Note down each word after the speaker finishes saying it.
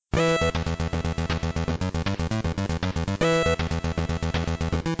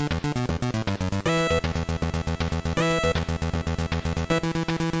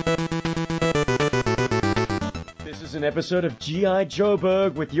an episode of G.I.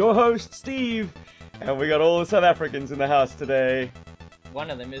 Joburg with your host, Steve. And we got all the South Africans in the house today.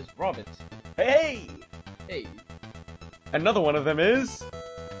 One of them is Robert. Hey! Hey. Another one of them is...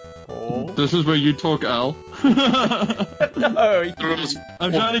 Paul. This is where you talk, Al. No,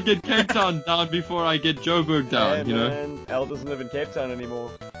 I'm trying to get Cape Town down before I get Joburg down, you know? Man, Al doesn't live in Cape Town anymore.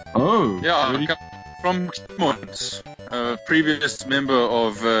 Oh. Yeah, really? I come from Claremont, previous member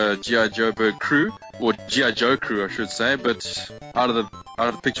of G.I. Joburg crew, or G.I. Joe crew, I should say, but out of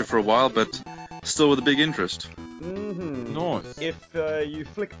the picture for a while, but still with a big interest. Mm-hmm. Nice. If you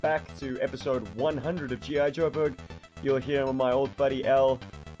flick back to episode 100 of G.I. Joburg, you'll hear my old buddy Al.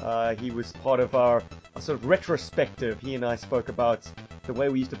 He was part of our sort of retrospective. He and I spoke about the way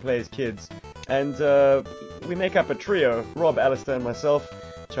we used to play as kids. And we make up a trio, Rob, Alistair, and myself,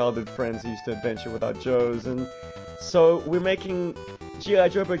 childhood friends who used to adventure with our Joes. And so we're making G.I.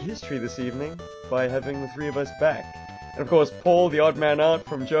 Joburg history this evening by having the three of us back. And of course, Paul, the odd man out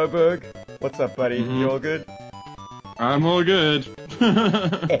from Joburg. What's up, buddy? Mhm. You all good? I'm all good.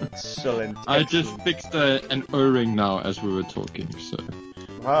 Excellent. I just excellent. fixed an O-ring now as we were talking, so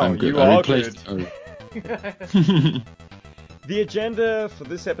Wow, I'm good. you I are replaced good. O-ring. The agenda for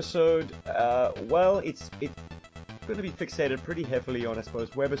this episode, well, it's going to be fixated pretty heavily on, I suppose,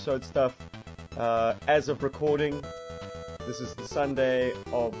 webisode stuff. As of recording, this is the Sunday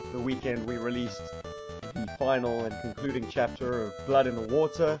of the weekend we released the final and concluding chapter of Blood in the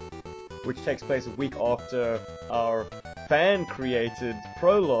Water, which takes place a week after our fan-created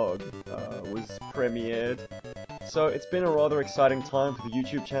prologue was premiered. So it's been a rather exciting time for the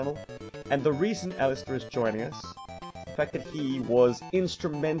YouTube channel, and the reason Alistair is joining us, the fact that he was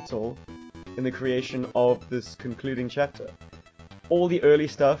instrumental in the creation of this concluding chapter. All the early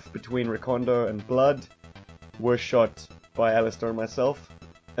stuff between Recondo and Blood were shot by Alistair and myself,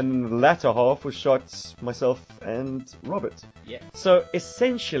 and then the latter half was shot myself and Robert. Yeah. So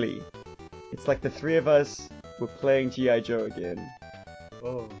essentially, it's like the three of us were playing G.I. Joe again.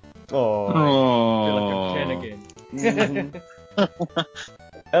 Oh. Oh. Feel like Oh. I'm 10 again.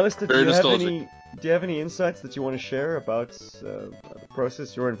 Alistair, do Very you have nostalgic. any insights that you want to share about the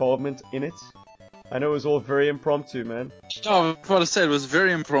process, your involvement in it? I know it was all very impromptu, man. No, what I said was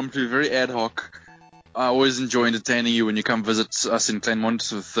very impromptu, very ad hoc. I always enjoy entertaining you when you come visit us in Claremont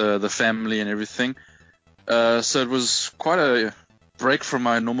with the family and everything. So it was quite a break from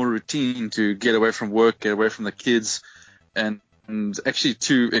my normal routine to get away from work, get away from the kids, and actually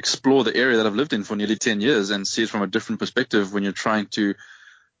to explore the area that I've lived in for nearly 10 years and see it from a different perspective when you're trying to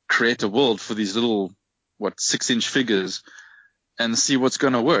create a world for these little, 6-inch figures and see what's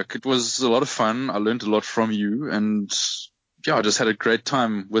going to work. It was a lot of fun. I learned a lot from you, and yeah, I just had a great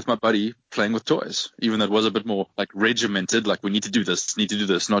time with my buddy playing with toys, even though it was a bit more like regimented, like we need to do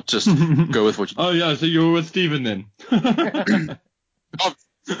this, not just go with what you Oh yeah, so you were with Steven then.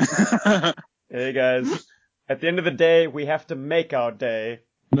 Hey guys, at the end of the day, we have to make our day.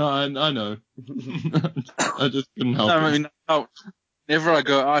 No, I know. I just couldn't help I it. mean, whenever I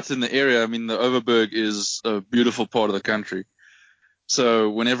go out in the area, I mean, the Overberg is a beautiful part of the country. So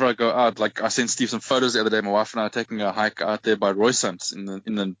whenever I go out, like I sent Steve some photos the other day, my wife and I are taking a hike out there by Roysant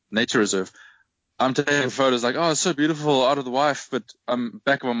in the nature reserve. I'm taking photos like, oh, it's so beautiful out of the wife, but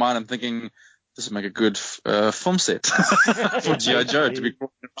back of my mind, I'm thinking this would make a good film set for G.I. Joe to be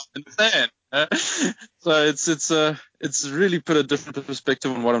crawling around in the sand. So it's really put a different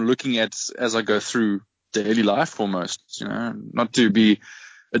perspective on what I'm looking at as I go through daily life almost, not to be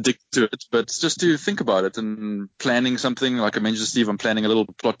addicted to it, but just to think about it and planning something. Like I mentioned, Steve, I'm planning a little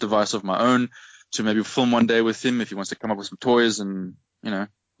plot device of my own to maybe film one day with him if he wants to come up with some toys and,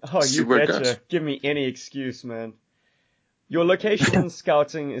 Oh, see you where it betcha. goes. Give me any excuse, man. Your location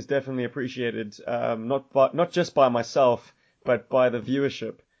scouting is definitely appreciated, not just by myself, but by the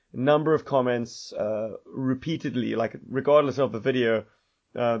viewership. A number of comments, repeatedly, like regardless of the video,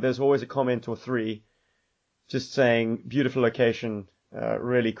 there's always a comment or three just saying, beautiful location,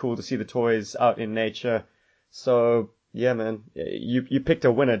 really cool to see the toys out in nature. So, yeah, man, you picked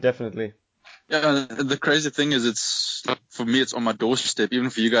a winner, definitely. Yeah, the crazy thing is it's, for me, it's on my doorstep, even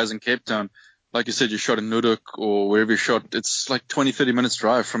for you guys in Cape Town. Like you said, you shot in Nuduk or wherever you shot, it's like 20, 30 minutes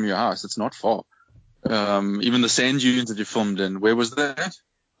drive from your house. It's not far. Even the sand dunes that you filmed in, where was that?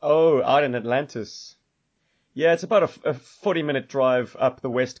 Oh, out in Atlantis. Yeah, it's about a 40-minute drive up the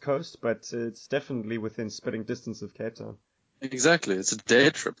west coast, but it's definitely within spitting distance of Cape Town. Exactly. It's a day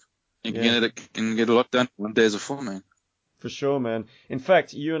trip. You Yeah. can get a lot done in 1 day of filming. For sure, man. In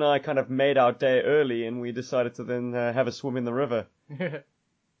fact, you and I kind of made our day early, and we decided to then have a swim in the river.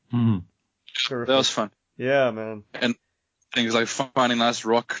 Mhm. Terrific. That was fun. Yeah, man. And things like finding nice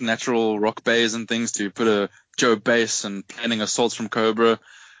natural rock bays and things to put a Joe Base and planning assaults from Cobra.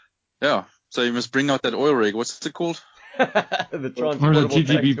 Yeah. So you must bring out that oil rig. What's it called? The Or the transportable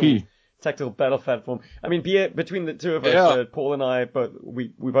TTBP. tactical battle platform. I mean, between the two of us, Yeah. Paul and I, we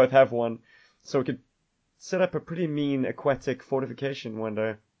both have one, so we could set up a pretty mean aquatic fortification one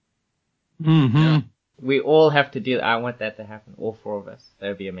day. Mm-hmm. Yeah. We all have to do. I want that to happen. All four of us. That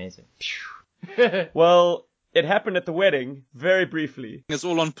would be amazing. Well, it happened at the wedding, very briefly. It's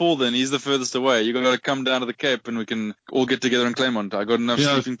all on Paul then. He's the furthest away. You got to come down to the Cape and we can all get together in Claremont. I got enough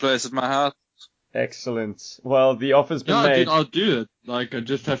Yeah. sleeping place at my house. Excellent. Well, the offer's been Yeah, made. dude, I'll do it. Like, I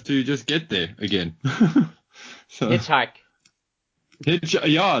just have to just get there again. So, Hitchhike.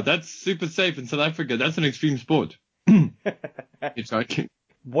 yeah, that's super safe in South Africa. That's an extreme sport. Hitchhiking.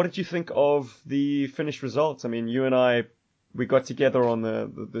 What did you think of the finished results? I mean, you and I, we got together on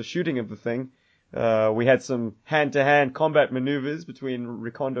the shooting of the thing. We had some hand-to-hand combat maneuvers between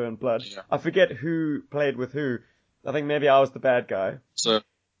Recondo and Blood. Yeah. I forget who played with who. I think maybe I was the bad guy. So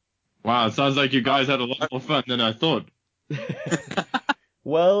Wow, it sounds like you guys had a lot more fun than I thought.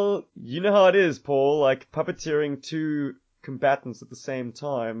 Well, you know how it is, Paul. Like, puppeteering two combatants at the same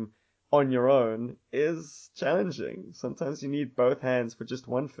time on your own is challenging. Sometimes you need both hands for just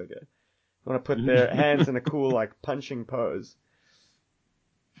one figure. You want to put their hands in a cool, like, punching pose.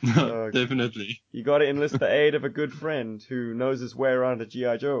 So Definitely. you got to enlist the aid of a good friend who knows his way around a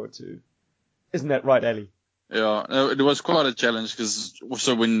G.I. Joe or two. Isn't that right, Ali? yeah, no, it was quite a challenge because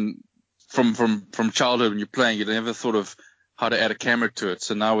also when from childhood when you're playing, you never thought of how to add a camera to it.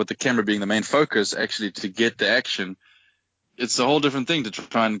 So now with the camera being the main focus, actually to get the action, it's a whole different thing to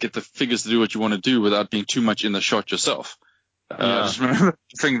try and get the figures to do what you want to do without being too much in the shot yourself. Yeah. I just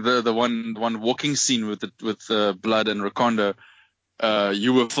remember the one walking scene with Blood and Recondo.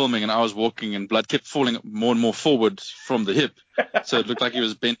 You were filming and I was walking and Blood kept falling more and more forward from the hip. So it looked like he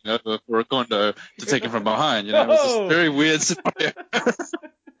was bending over for Recondo to take him from behind. You know, it was No! this very weird scenario.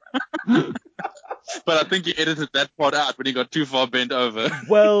 But I think he edited that part out when he got too far bent over.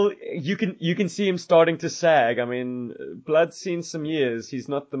 Well, you can see him starting to sag. I mean, Blood's seen some years. He's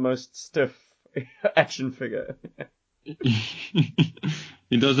not the most stiff action figure.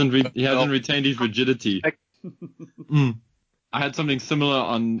 He hasn't retained his rigidity. I had something similar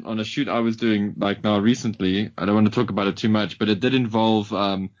on a shoot I was doing like now recently. I don't want to talk about it too much, but it did involve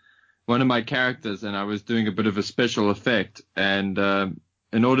one of my characters, and I was doing a bit of a special effect. And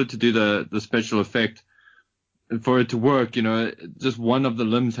in order to do the special effect, for it to work, you know, just one of the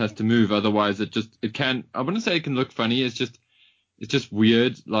limbs has to move. Otherwise, it can. I wouldn't say it can look funny. It's just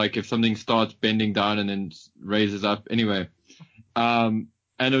weird. Like if something starts bending down and then raises up. Anyway, and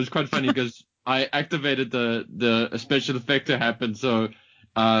it was quite funny because I activated the special effect to happen. So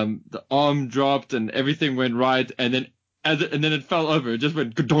the arm dropped and everything went right, and then it fell over. It just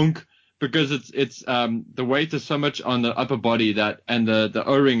went gadonk because it's the weight is so much on the upper body and the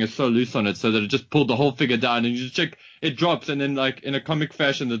O-ring is so loose on it, so that it just pulled the whole figure down. And you just check, it drops, and then like in a comic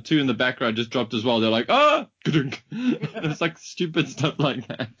fashion, the two in the background just dropped as well. They're like, ah, gadonk. It's like stupid stuff like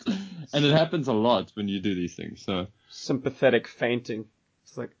that, and it happens a lot when you do these things. So Sympathetic fainting.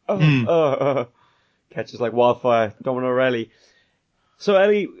 It's like, catches like wildfire. Domino rally. So,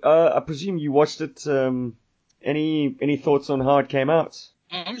 Ali, I presume you watched it. Any thoughts on how it came out?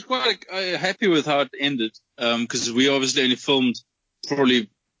 I was quite happy with how it ended because we obviously only filmed probably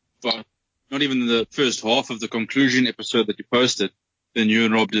not even the first half of the conclusion episode that you posted. Then you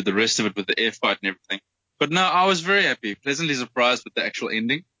and Rob did the rest of it with the air fight and everything. But no, I was very happy, pleasantly surprised with the actual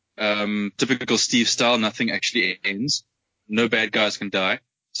ending. Typical Steve style, nothing actually ends. No bad guys can die.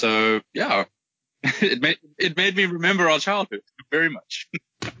 So yeah, it made me remember our childhood very much.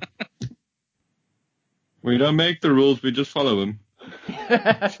 we don't make the rules, we just follow them.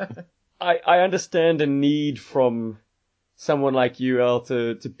 I understand a need from someone like you, El,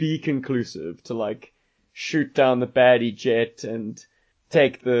 to be conclusive, to like shoot down the baddie jet and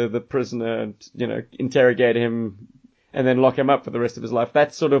take the prisoner and, you know, interrogate him and then lock him up for the rest of his life.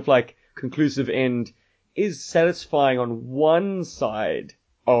 That sort of like conclusive end is satisfying on one side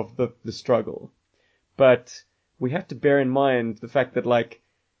of the struggle. But we have to bear in mind the fact that like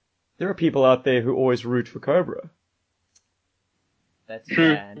there are people out there who always root for Cobra. That's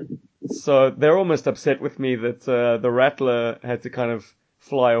bad. So they're almost upset with me that the Rattler had to kind of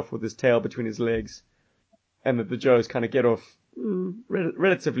fly off with his tail between his legs, and that the Joes kind of get off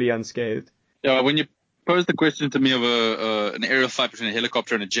relatively unscathed. Yeah, when you posed the question to me of an aerial fight between a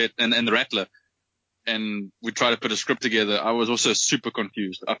helicopter and a jet and the Rattler, and we tried to put a script together, I was also super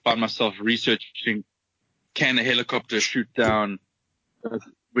confused. I found myself researching, can a helicopter shoot down a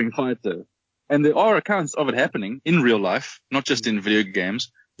wing fighter? And there are accounts of it happening in real life, not just in video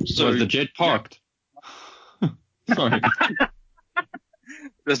games. So was the jet parked? Sorry.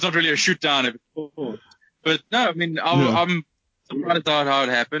 There's not really a shoot down of it. But no, I mean, I'm surprised about how it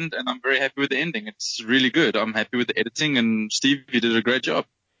happened, and I'm very happy with the ending. It's really good. I'm happy with the editing, and Steve, you did a great job.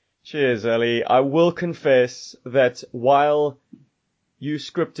 Cheers, Ellie. I will confess that while you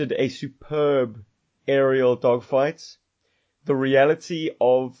scripted a superb aerial dogfight, the reality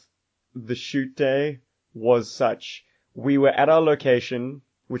of the shoot day was such. We were at our location,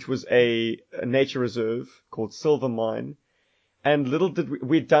 which was a nature reserve called Silver Mine, and little did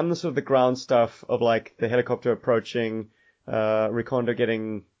we'd done the sort of the ground stuff of like the helicopter approaching, Recondo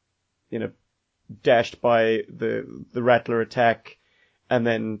getting, dashed by the Rattler attack, and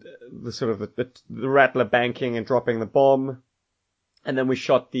then the sort of the Rattler banking and dropping the bomb. And then we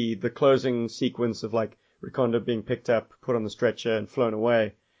shot the closing sequence of like Recondo being picked up, put on the stretcher and flown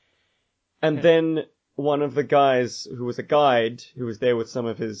away. And then one of the guys who was a guide, who was there with some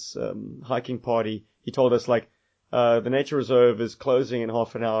of his hiking party, he told us like, the nature reserve is closing in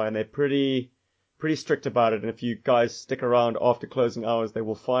half an hour and they're pretty strict about it. And if you guys stick around after closing hours, they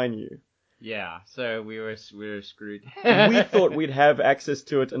will fine you. Yeah, so we were screwed. We thought we'd have access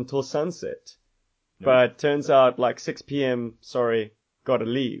to it until sunset. But turns out like 6 p.m., sorry, gotta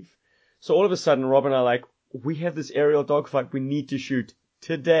leave. So all of a sudden, Rob and I are like, we have this aerial dogfight we need to shoot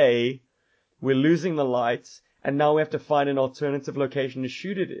today. We're losing the lights, and now we have to find an alternative location to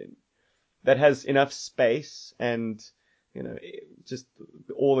shoot it in that has enough space and, just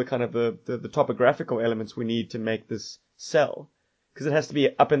all the kind of the topographical elements we need to make this sell. Because it has to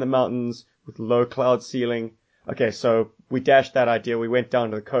be up in the mountains with low cloud ceiling. Okay, so we dashed that idea. We went down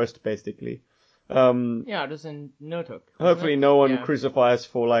to the coast, basically. Yeah, it was in Notok. Hopefully no one crucifies us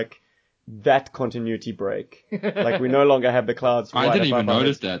for, like, that continuity break. Like, we no longer have the clouds right I didn't above even our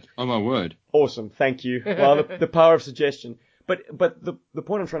notice heads. that. Oh, my word. Awesome, thank you. Well, the power of suggestion. But the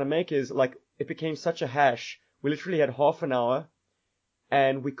point I'm trying to make is, like, it became such a hash. We literally had half an hour,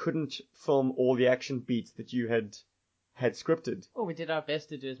 and we couldn't film all the action beats that you had scripted. Well, we did our best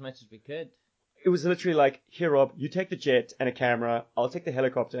to do as much as we could. It was literally like, here, Rob, you take the jet and a camera. I'll take the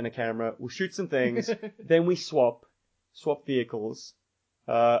helicopter and a camera. We'll shoot some things. Then we swap vehicles.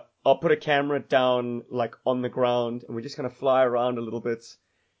 I'll put a camera down, like, on the ground, and we're just going to fly around a little bit.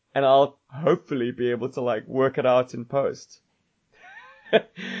 And I'll hopefully be able to, like, work it out in post.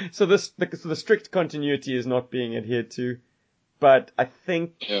 So the strict continuity is not being adhered to. But I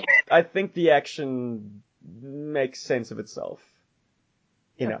think the action makes sense of itself.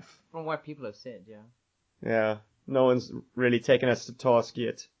 Enough. From what people have said, yeah. Yeah. No one's really taken us to task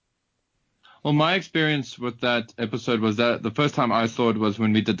yet. Well, my experience with that episode was that the first time I saw it was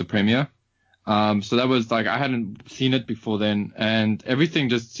when we did the premiere. So that was like, I hadn't seen it before then, and everything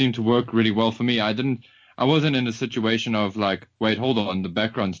just seemed to work really well for me. I wasn't in a situation of like, wait, hold on, the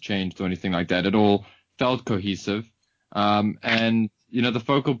background's changed or anything like that. It all felt cohesive. And, the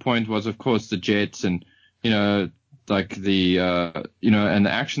focal point was, of course, the jets and, like the, and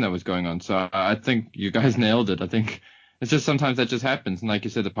the action that was going on. So I think you guys nailed it. I think it's just sometimes that just happens. And like you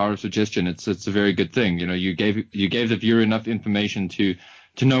said, the power of suggestion, it's a very good thing. You gave the viewer enough information to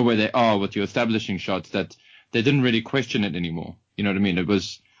know where they are with your establishing shots that they didn't really question it anymore. You know what I mean?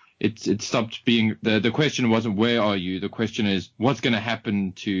 It stopped being, the question wasn't where are you? The question is what's going to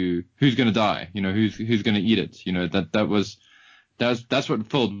happen to, who's going to die? Who's going to eat it? That's what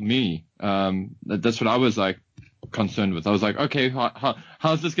filled me. That's what I was like concerned with. I was like, okay,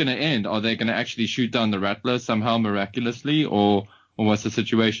 how's this going to end? Are they going to actually shoot down the Rattler somehow miraculously, or what's the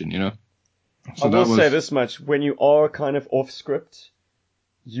situation? So I will say this much: when you are kind of off script,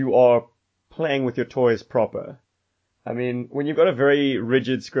 you are playing with your toys proper. I mean, when you've got a very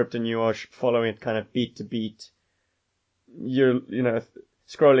rigid script and you are following it kind of beat to beat, you're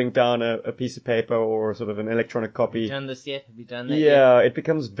scrolling down a piece of paper or sort of an electronic copy. Have you done this yet? Have you done that yet? Yeah, it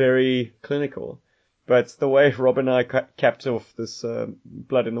becomes very clinical. But the way Rob and I capped off this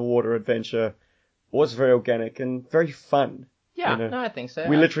Blood in the Water adventure was very organic and very fun. Yeah, no, I think so.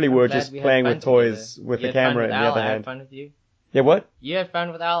 We literally were just playing with toys with the camera in the other hand. I had fun with you. Yeah, what? You had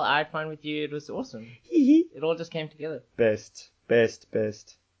fun with Al, I had fun with you. It was awesome. It all just came together. Best.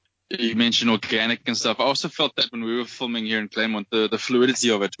 You mentioned organic and stuff. I also felt that when we were filming here in Claremont, the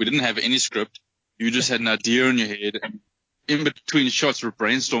fluidity of it. We didn't have any script. You just had an idea in your head. And in between shots, we're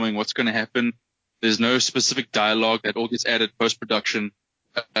brainstorming what's going to happen. There's no specific dialogue that all gets added post-production.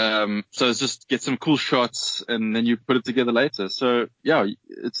 So it's just get some cool shots and then you put it together later. So yeah,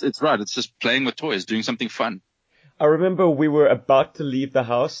 it's right. It's just playing with toys, doing something fun. I remember we were about to leave the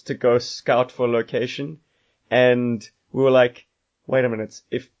house to go scout for a location, and we were like, wait a minute,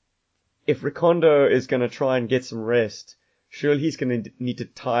 if Recondo is going to try and get some rest, surely he's going to need to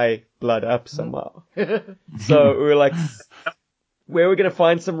tie Blood up somehow. So we were like, where are we going to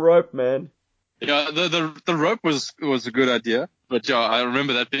find some rope, man? Yeah, the rope was a good idea, but yeah, I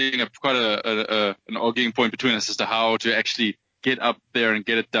remember that being quite an arguing point between us as to how to actually get up there and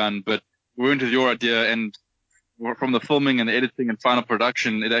get it done. But we went with your idea, and from the filming and the editing and final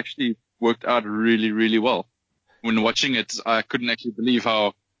production, it actually worked out really, really well. When watching it, I couldn't actually believe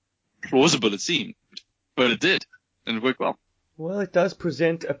how plausible it seemed, but it did, and it worked well. Well, it does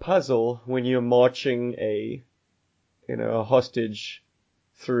present a puzzle when you're marching a hostage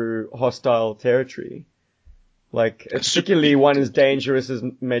through hostile territory. Like, particularly one as dangerous as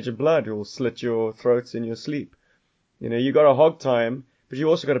Major Blood, who will slit your throats in your sleep. You got a hog time, but you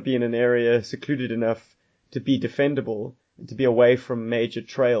also got to be in an area secluded enough to be defendable and to be away from major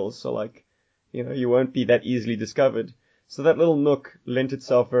trails. So, like, you won't be that easily discovered. So that little nook lent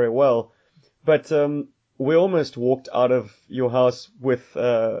itself very well. But we almost walked out of your house with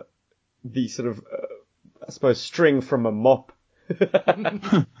the sort of, I suppose, string from a mop.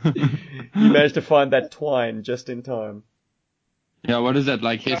 You managed to find that twine just in time. Yeah, what is that,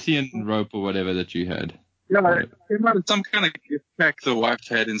 like Hessian rope or whatever that you had? Yeah, it came out of some kind of gift pack the wife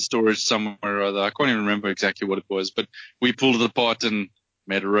had in storage somewhere or other. I can't even remember exactly what it was, but we pulled it apart and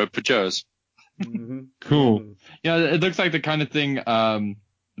made a rope for Joe's. Mm-hmm. Cool. Mm. Yeah, it looks like the kind of thing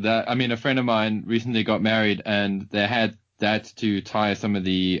a friend of mine recently got married, and they had that to tie some of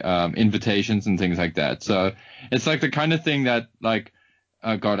the invitations and things like that. So it's like the kind of thing that, like,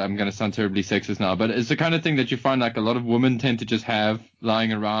 oh God, I'm going to sound terribly sexist now, but it's the kind of thing that you find like a lot of women tend to just have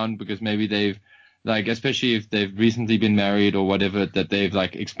lying around because maybe they've, like, especially if they've recently been married or whatever, that they've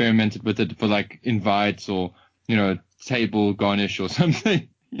like experimented with it for like invites or, table garnish or something.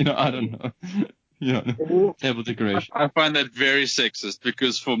 I don't know. Table decoration. I find that very sexist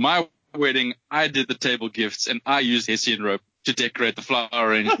because for my wedding, I did the table gifts and I used Hessian rope to decorate the flower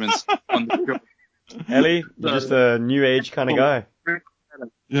arrangements on the Ellie, you're just a new age kind of guy.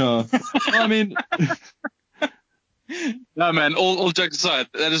 Yeah. Well, I mean, no, man, all jokes aside,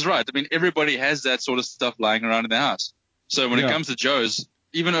 that is right. I mean, everybody has that sort of stuff lying around in their house. So when it comes to Joe's,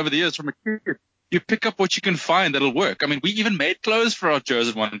 even over the years from a kid, you pick up what you can find that'll work. I mean, we even made clothes for our Joe's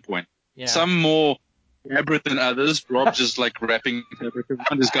at one point. Yeah. Some more elaborate than others. Rob just like wrapping fabric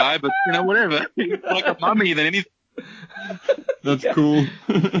around this guy, but whatever. Like a mummy than anything. That's cool.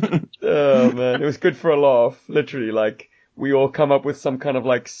 Oh man, it was good for a laugh. Literally, like, we all come up with some kind of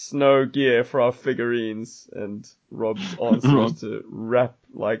like snow gear for our figurines, and Rob's answer was to wrap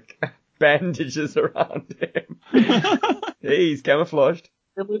like bandages around him. Hey, he's camouflaged.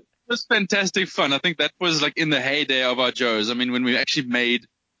 It was fantastic fun. I think that was like in the heyday of our Joes. I mean, when we actually made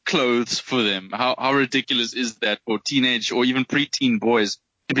clothes for them. How ridiculous is that for teenage or even preteen boys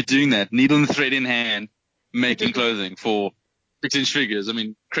to be doing that, needle and thread in hand, making clothing for 6-inch figures? I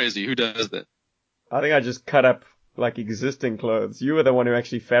mean, crazy. Who does that? I think I just cut up like existing clothes. You were the one who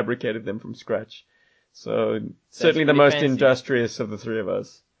actually fabricated them from scratch. So certainly the most industrious of the three of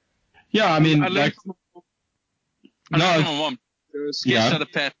us. Yeah, I mean, I learned from my mom. Sketched out a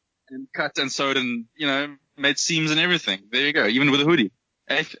pattern and cut and sewed and, made seams and everything. There you go. Even with a hoodie.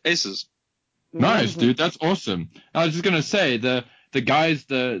 Aces. Nice, dude. That's awesome. I was just gonna say the guys,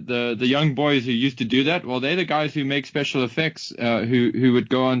 the young boys who used to do that. Well, they're the guys who make special effects. Who would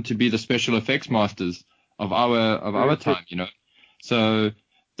go on to be the special effects masters of our time. So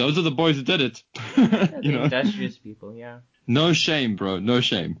those are the boys who did it. The industrious people. Yeah. No shame, bro. No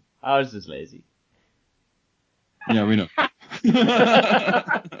shame. I was just lazy. Yeah, we know.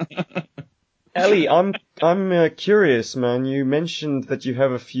 Ellie, I'm curious, man. You mentioned that you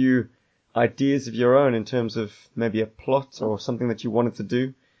have a few ideas of your own in terms of maybe a plot or something that you wanted to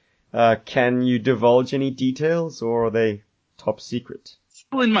do. Can you divulge any details, or are they top secret?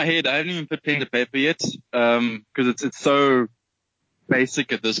 Still in my head. I haven't even put pen to paper yet, because it's so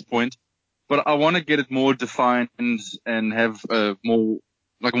basic at this point. But I want to get it more defined and have more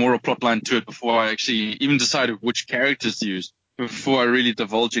a plot line to it before I actually even decide which characters to use. Before I really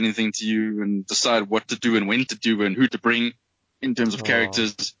divulge anything to you and decide what to do and when to do and who to bring in terms of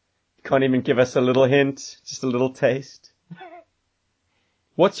characters. Can't even give us a little hint, just a little taste.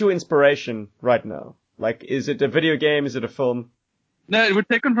 What's your inspiration right now? Like, is it a video game? Is it a film? No, it would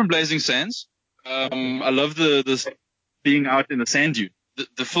take on from Blazing Sands. I love this being out in the sand dune.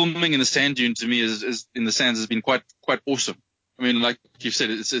 The filming in the sand dune to me is in the sands has been quite awesome. I mean, like you've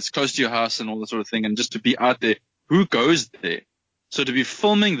said, it's close to your house and all that sort of thing, and just to be out there. Who goes there? So to be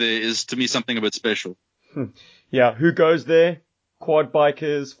filming there is, to me, something a bit special. Yeah, who goes there? Quad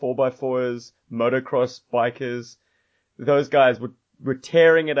bikers, 4x4s, motocross bikers. Those guys were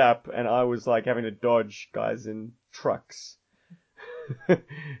tearing it up, and I was like having to dodge guys in trucks.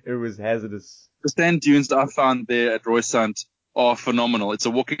 It was hazardous. The sand dunes that I found there at Roysand are phenomenal. It's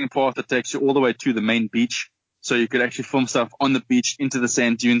a walking path that takes you all the way to the main beach. So you could actually film stuff on the beach, into the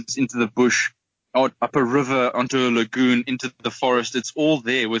sand dunes, into the bush, out up a river, onto a lagoon, into the forest. It's all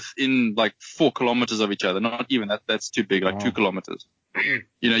there within like 4 kilometers of each other. Not even that. That's too big, like 2 kilometers.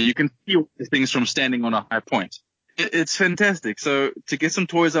 You can see all the things from standing on a high point. It's fantastic. So to get some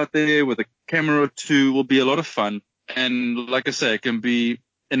toys out there with a camera or two will be a lot of fun. And like I say, it can be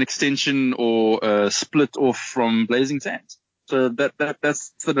an extension or a split off from Blazing Sands. So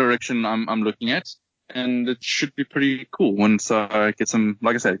that's the direction I'm looking at. And it should be pretty cool once I get some,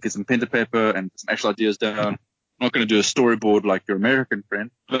 like I said, get some pen to paper and some actual ideas down. I'm not going to do a storyboard like your American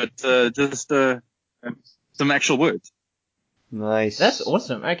friend, but just some actual words. Nice. That's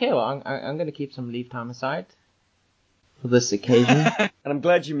awesome. Okay, well, I'm going to keep some leave time aside for this occasion. And I'm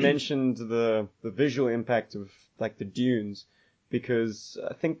glad you mentioned the visual impact of like the dunes, because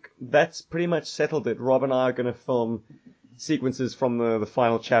I think that's pretty much settled it. Rob and I are going to film sequences from the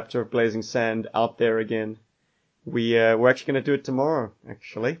final chapter of Blazing Sand out there again. We're actually going to do it tomorrow,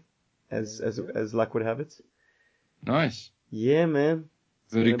 actually, as luck would have it. Nice. Yeah, man.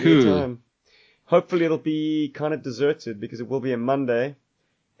 It's Very gonna be a cool. time. Hopefully it'll be kind of deserted because it will be a Monday,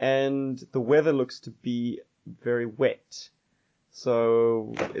 and the weather looks to be very wet.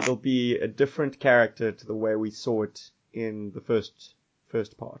 So it'll be a different character to the way we saw it in the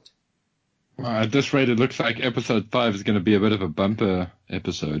first part. At this rate, it looks like episode 5 is going to be a bit of a bumper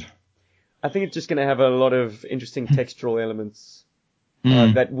episode. I think it's just going to have a lot of interesting textural elements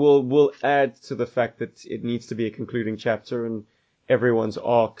that will add to the fact that it needs to be a concluding chapter, and everyone's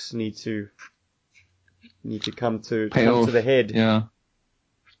arcs need to come to the head. Yeah.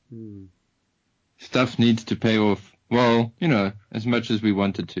 Stuff needs to pay off. Well, as much as we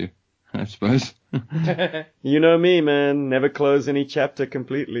wanted to, I suppose. You know me, man. Never close any chapter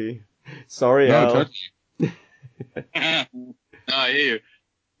completely. Sorry, Al. Totally. No, I hear you.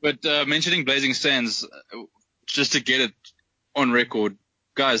 But mentioning Blazing Sands, just to get it on record,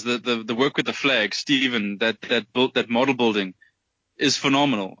 guys, the work with the flag, Stephen, that model building is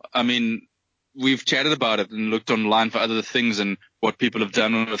phenomenal. I mean, we've chatted about it and looked online for other things and what people have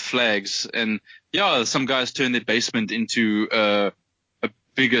done with flags. And yeah, some guys turned their basement into a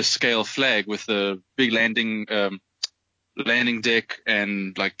bigger scale flag with a big landing deck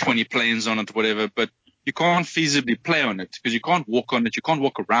and like 20 planes on it, whatever. But you can't feasibly play on it because you can't walk on it. You can't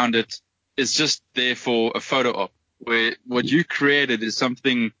walk around it. It's just there for a photo op, where what you created is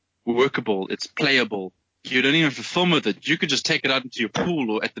something workable. It's playable. You don't even have to film with it. You could just take it out into your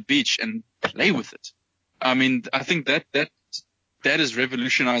pool or at the beach and play with it. I mean, I think that is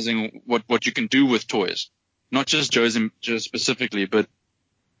revolutionizing what you can do with toys. Not just Joe's specifically, but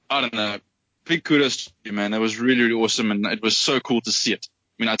I don't know. Big kudos to you, man. That was really, really awesome, and it was so cool to see it.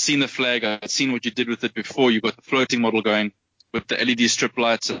 I mean, I'd seen the flag. I'd seen what you did with it before. You got the floating model going with the LED strip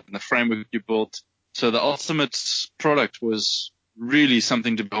lights and the framework you built. So the ultimate product was really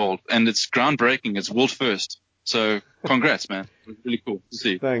something to behold, and it's groundbreaking. It's world first. So congrats, man. It was really cool to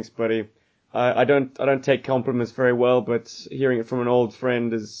see. Thanks, buddy. I don't take compliments very well, but hearing it from an old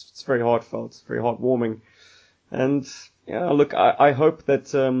friend it's very heartfelt. It's very heartwarming. And yeah, look, I hope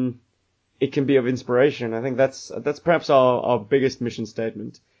that it can be of inspiration. I think that's perhaps our biggest mission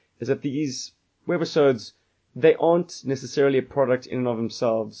statement, is that these webisodes, they aren't necessarily a product in and of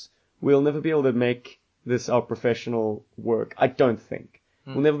themselves. We'll never be able to make this our professional work, I don't think.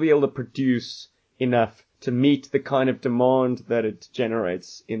 We'll never be able to produce enough to meet the kind of demand that it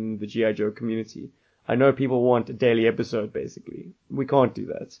generates in the G.I. Joe community. I know people want a daily episode, basically. We can't do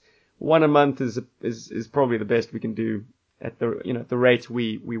that. One a month is probably the best we can do at the rate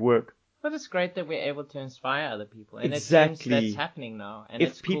we work. But it's great that we're able to inspire other people. And Exactly. It seems that's happening now. And If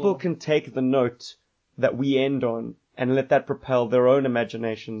it's people cool. can take the note that we end on and let that propel their own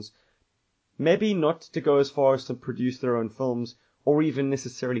imaginations, maybe not to go as far as to produce their own films or even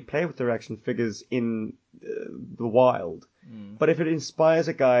necessarily play with their action figures in the wild. But if it inspires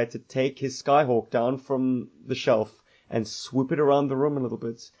a guy to take his Skyhawk down from the shelf and swoop it around the room a little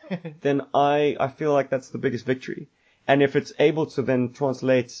bit, then I feel like that's the biggest victory. And if it's able to then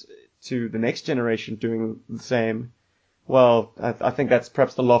translate to the next generation doing the same, well, I think that's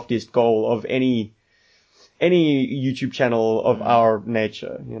perhaps the loftiest goal of any YouTube channel of our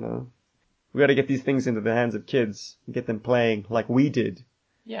nature, We got to get these things into the hands of kids and get them playing like we did.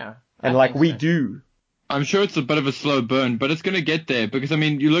 Yeah. And like we do. I'm sure it's a bit of a slow burn, but it's going to get there because, I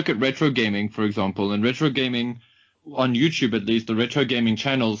mean, you look at retro gaming, for example, and retro gaming on YouTube, at least, the retro gaming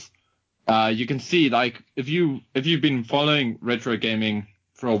channels, you can see, like, if you've been following retro gaming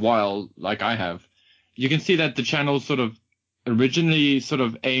for a while, like I have, you can see that the channels sort of originally sort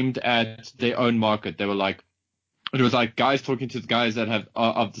of aimed at their own market. They were like, it was like guys talking to the guys that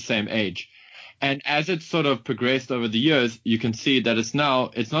are of the same age. And as it sort of progressed over the years, you can see that it's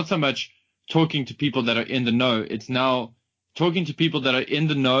not so much talking to people that are in the know. It's now talking to people that are in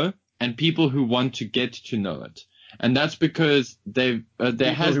the know and people who want to get to know it. And that's because there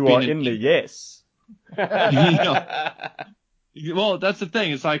has who been are in the yes. Well, that's the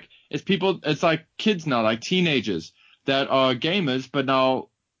thing. It's like it's like kids now, like teenagers that are gamers, but now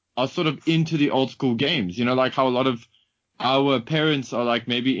are sort of into the old school games. You know, like how a lot of our parents are like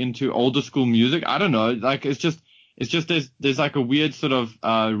maybe into older school music. I don't know. Like it's just there's like a weird sort of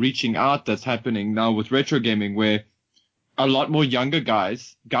reaching out that's happening now with retro gaming, where a lot more younger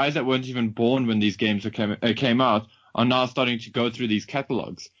guys that weren't even born when these games came out, are now starting to go through these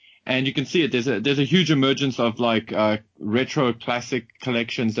catalogs. And you can see it. There's a huge emergence of like retro classic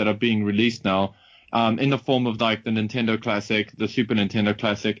collections that are being released now, in the form of like the Nintendo Classic, the Super Nintendo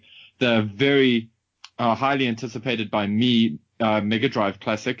Classic, the very highly anticipated by me Mega Drive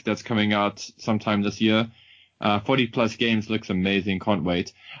Classic that's coming out sometime this year. 40 plus games, looks amazing. Can't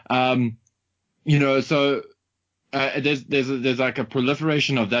wait. You know, so there's like a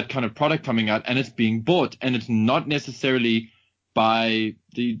proliferation of that kind of product coming out, and it's being bought, and it's not necessarily by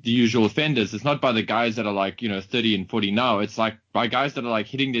the usual offenders. It's not by the guys that are like, you know, 30 and 40 now. It's like by guys that are like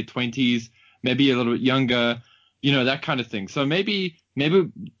hitting their 20s, maybe a little bit younger, you know, that kind of thing. So maybe,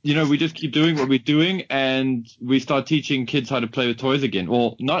 you know, we just keep doing what we're doing and we start teaching kids how to play with toys again.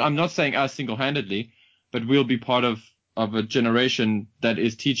 Or not, I'm not saying us single-handedly, but we'll be part of a generation that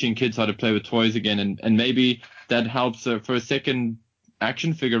is teaching kids how to play with toys again. And maybe that helps for a second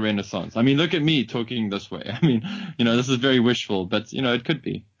action figure renaissance. I mean, look at me talking this way. I mean, you know, this is very wishful, but you know, it could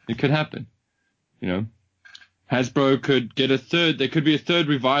happen. You know, Hasbro could get there could be a third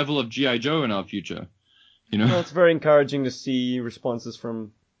revival of G.I. Joe in our future. You know, well, it's very encouraging to see responses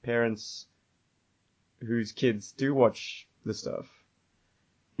from parents whose kids do watch the stuff.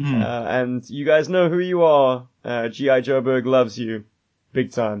 And you guys know who you are. G.I. Joeberg loves you.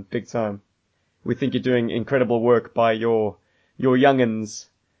 Big time, big time. We think you're doing incredible work by your youngins.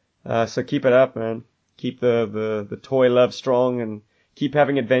 So keep it up, man. Keep the toy love strong and keep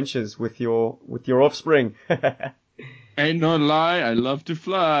having adventures with your offspring. Ain't no lie, I love to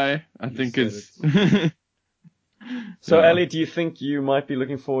fly. I think it's... So, yeah. Ellie, do you think you might be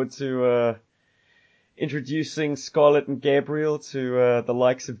looking forward to introducing Scarlet and Gabriel to the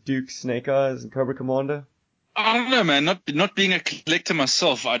likes of Duke, Snake Eyes, and Cobra Commander? I don't know, man. Not being a collector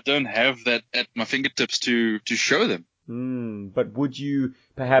myself, I don't have that at my fingertips to show them. But would you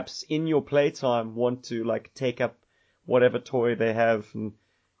perhaps in your playtime want to like take up whatever toy they have and,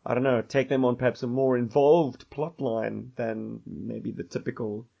 I don't know, take them on perhaps a more involved plot line than maybe the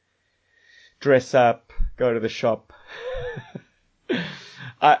typical dress up, go to the shop?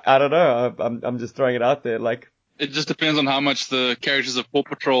 I don't know. I'm just throwing it out there. Like, it just depends on how much the characters of Paw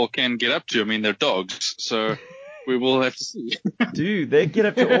Patrol can get up to. I mean, they're dogs, so we will have to see. Dude, they get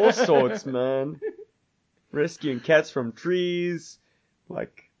up to all sorts, man. Rescuing cats from trees,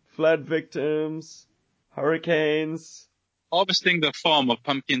 like flood victims, hurricanes. Harvesting the farm of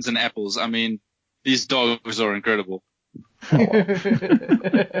pumpkins and apples. I mean, these dogs are incredible.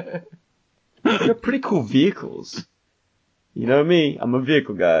 They're pretty cool vehicles. You know me, I'm a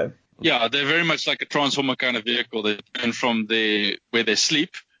vehicle guy. Yeah, they're very much like a Transformer kind of vehicle. They turn from where they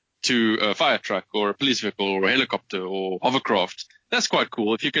sleep to a fire truck or a police vehicle or a helicopter or hovercraft. That's quite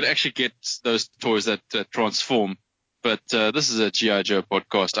cool if you could actually get those toys that transform. But this is a G.I. Joe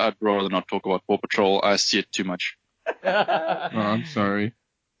podcast. I'd rather not talk about Paw Patrol. I see it too much. Oh, I'm sorry.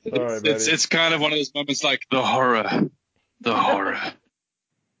 It's kind of one of those moments like the horror. The horror.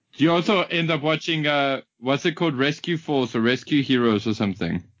 Do you also end up watching, what's it called? Rescue Force or Rescue Heroes or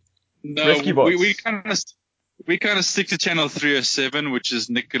something? No, Rescue Bots. We kind of stick to Channel 307, which is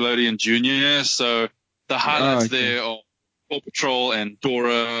Nickelodeon Junior. So the highlights there are Paw Patrol and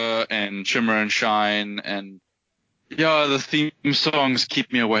Dora and Shimmer and Shine, and yeah, the theme songs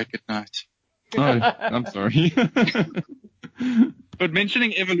keep me awake at night. Oh, I'm sorry. But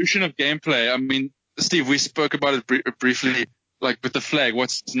mentioning evolution of gameplay, I mean, Steve, we spoke about it briefly. Like with the flag,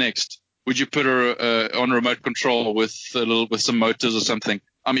 what's next? Would you put her on remote control with some motors or something?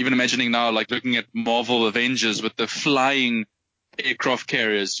 I'm even imagining now, like looking at Marvel Avengers with the flying aircraft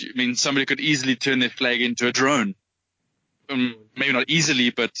carriers. I mean, somebody could easily turn their flag into a drone. Maybe not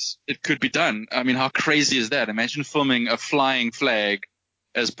easily, but it could be done. I mean, how crazy is that? Imagine filming a flying flag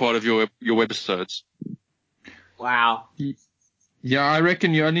as part of your webisodes. Wow. Yeah, I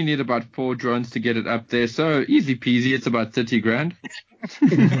reckon you only need about 4 drones to get it up there. So easy peasy. It's about 30 grand.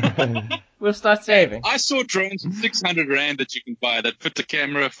 We'll start saving. I saw drones for 600 rand that you can buy that fit a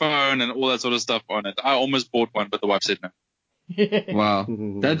camera, phone, and all that sort of stuff on it. I almost bought one, but the wife said no. Wow.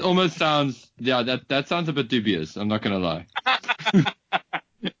 That almost sounds, that sounds a bit dubious. I'm not going to lie.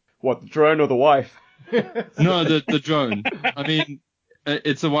 What, the drone or the wife? No, the drone. I mean,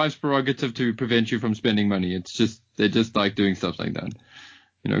 it's a wife's prerogative to prevent you from spending money. It's just, they just like doing stuff like that.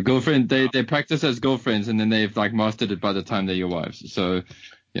 You know, girlfriend, they practice as girlfriends and then they've like mastered it by the time they're your wives. So,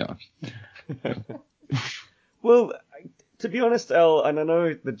 yeah. Well, to be honest, Al, and I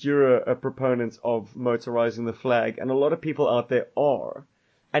know that you're a proponent of motorizing the flag, and a lot of people out there are,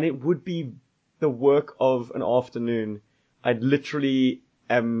 and it would be the work of an afternoon. I'd literally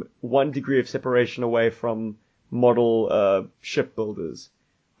am 1 degree of separation away from model shipbuilders.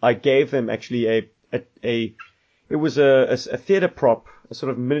 I gave them actually it was a theater prop, a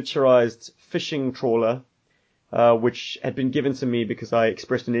sort of miniaturized fishing trawler, which had been given to me because I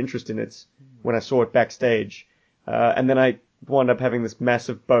expressed an interest in it when I saw it backstage. And then I wound up having this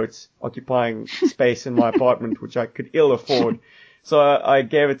massive boat occupying space in my apartment, which I could ill afford. So I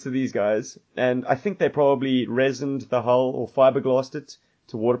gave it to these guys, and I think they probably resined the hull or fiberglassed it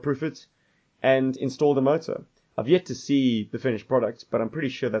to waterproof it and installed a motor. I've yet to see the finished product, but I'm pretty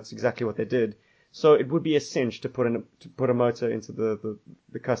sure that's exactly what they did. So it would be a cinch to put a motor into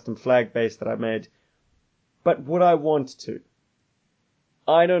the custom flag base that I made. But would I want to?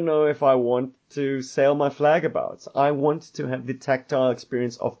 I don't know if I want to sail my flag about. I want to have the tactile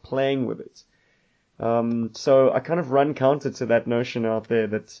experience of playing with it. So I kind of run counter to that notion out there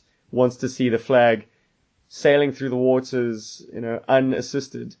that wants to see the flag sailing through the waters,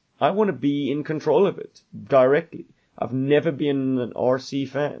 unassisted. I want to be in control of it directly. I've never been an RC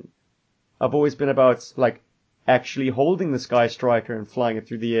fan. I've always been about, actually holding the Sky Striker and flying it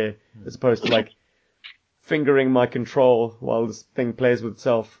through the air, as opposed to, fingering my control while this thing plays with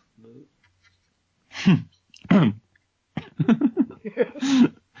itself.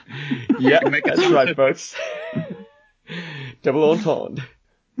 Yeah, that's right, folks. Double entendre.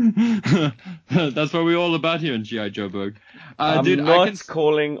 That's what we're all about here in G.I. Joe Berg. I'm not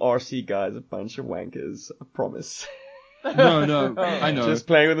calling RC guys a bunch of wankers, I promise. No, I know. Just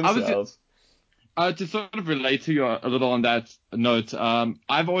playing with themselves. To sort of relate to you a little on that note,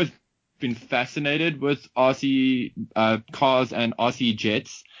 I've always been fascinated with RC cars and RC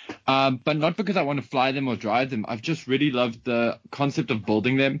jets, but not because I want to fly them or drive them. I've just really loved the concept of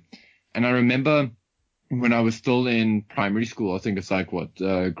building them. And I remember when I was still in primary school, I think it's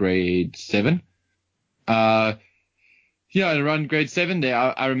grade 7. Around grade 7 there,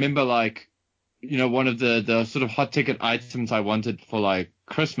 I remember one of the sort of hot ticket items I wanted for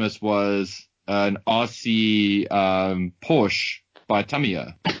Christmas was an RC Porsche by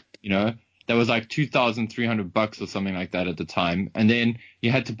Tamiya. That was $2,300 or something like that at the time. And then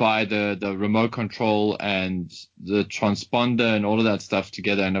you had to buy the remote control and the transponder and all of that stuff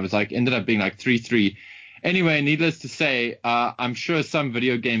together. And it was ended up being 3.3. Anyway, needless to say, I'm sure some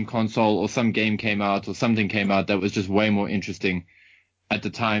video game console or some game came out or something came out that was just way more interesting at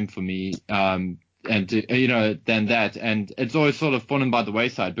the time for me. Than that. And it's always sort of fallen by the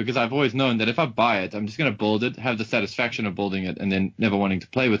wayside because I've always known that if I buy it, I'm just going to build it, have the satisfaction of building it, and then never wanting to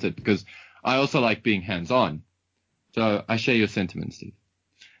play with it because I also like being hands-on. So I share your sentiments, Steve.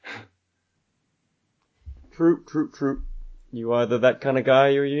 True. You either that kind of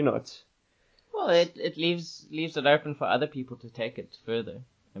guy or you're not. Well, it leaves it open for other people to take it further.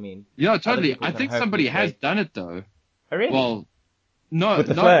 I mean, yeah, totally. I think somebody has done it though. Oh, really? Well, no, with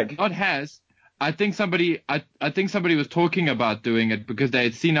the flag. Not has. I think somebody was talking about doing it because they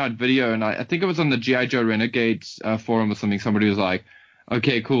had seen our video, and I think it was on the G.I. Joe Renegades forum or something. Somebody was like,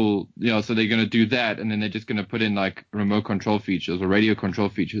 okay, cool. So they're going to do that, and then they're just going to put in remote control features or radio control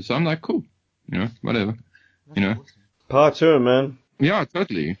features. So I'm like, cool. Whatever. Power to 'em, man. Yeah,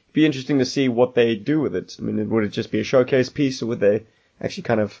 totally. Be interesting to see what they do with it. I mean, would it just be a showcase piece, or would they actually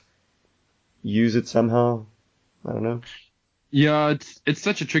kind of use it somehow? I don't know. Yeah, it's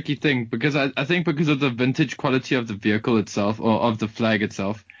such a tricky thing because I think because of the vintage quality of the vehicle itself or of the flag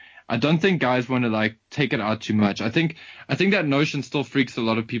itself, I don't think guys want to take it out too much. I think that notion still freaks a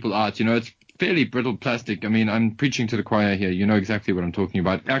lot of people out. It's fairly brittle plastic. I mean, I'm preaching to the choir here. You know exactly what I'm talking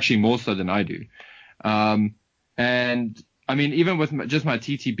about. Actually, more so than I do. And I mean, even with just my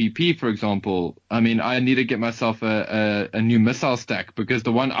TTBP, for example, I mean, I need to get myself a new missile stack because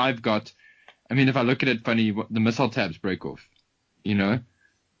the one I've got, I mean, if I look at it funny, the missile tabs break off.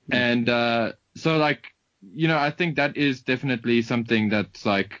 And so I think that is definitely something that's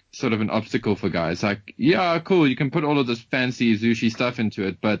sort of an obstacle for guys. Yeah, cool, you can put all of this fancy Zushi stuff into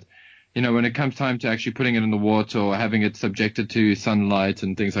it, but when it comes time to actually putting it in the water or having it subjected to sunlight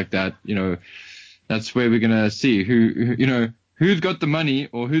and things like that, that's where we're going to see who's got the money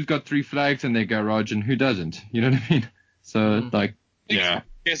or who's got 3 flags in their garage and who doesn't. You know what I mean? So, yeah.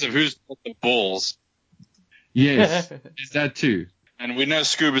 Case of who's got the balls. Yes, is that too. And we know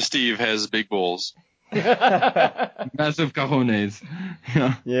Scuba Steve has big balls. Massive cajones.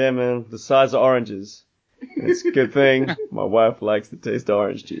 Yeah, man, the size of oranges. It's a good thing my wife likes the taste of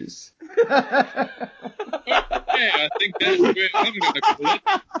orange juice. Yeah, I think that's where I'm going to call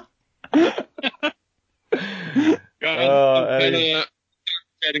it. Guys,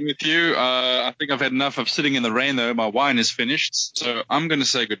 chatting with you. I think I've had enough of sitting in the rain, though. My wine is finished, so I'm going to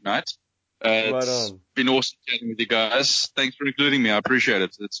say goodnight. It's been awesome chatting with you guys. Thanks for including me. I appreciate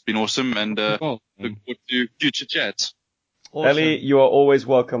it. It's been awesome, and look forward to future chats. Awesome. Ellie, you are always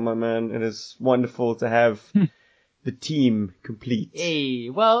welcome, my man. It is wonderful to have the team complete.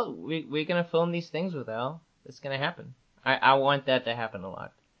 Hey, well, we're going to film these things with Al. It's going to happen. I want that to happen a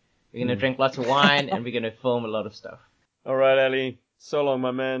lot. We're going to drink lots of wine, and we're going to film a lot of stuff. All right, Ellie. So long,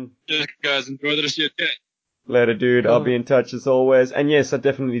 my man. Cheers, guys. Enjoy the rest of your chat. Later, dude. I'll be in touch as always. And yes, I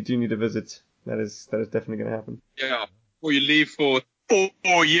definitely do need a visit. That is definitely going to happen. Yeah. Before you leave for 4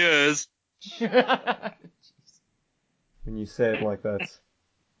 years. When you say it like that.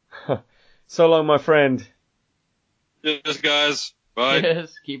 So long, my friend. Cheers, guys. Bye.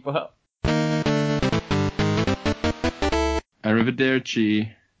 Cheers. Keep up.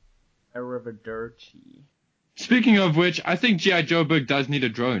 Arrivederci. Arrivederci. Speaking of which, I think G.I. Joe Book does need a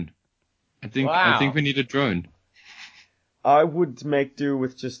drone. I think we need a drone. I would make do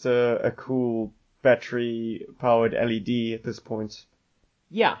with just a cool battery-powered LED at this point.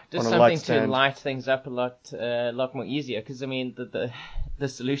 Yeah, just something to light things up a lot more easier. Because I mean, the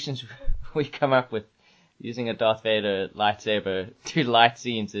solutions we come up with using a Darth Vader lightsaber to light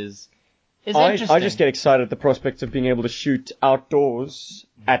scenes is interesting. I just get excited at the prospect of being able to shoot outdoors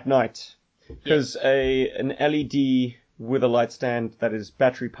at night. Because an LED with a light stand that is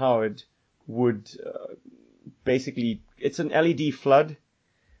battery powered would basically, it's an LED flood,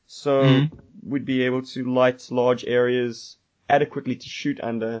 so we'd be able to light large areas adequately to shoot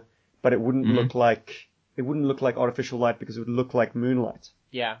under, but it wouldn't look like artificial light because it would look like moonlight.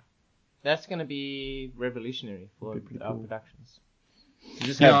 Yeah, that's going to be revolutionary for our productions. You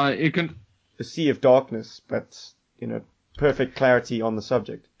just have a sea of darkness, but perfect clarity on the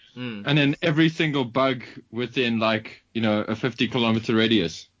subject. And then every single bug within a 50-kilometer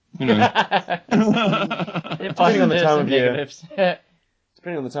radius. Depending on the time of year.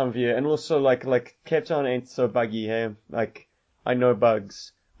 Depending on the time of year, and also like Cape Town ain't so buggy, hey? Like I know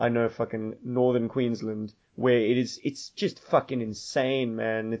bugs. I know fucking northern Queensland where it's just fucking insane,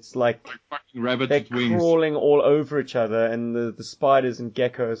 man. It's like fucking rabbits they're with wings crawling all over each other, and the spiders and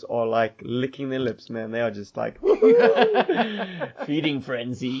geckos are like licking their lips, man. They are just like feeding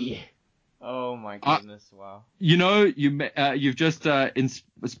frenzy. Oh my goodness! Wow. You've just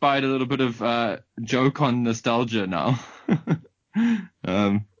inspired a little bit of joke on nostalgia now.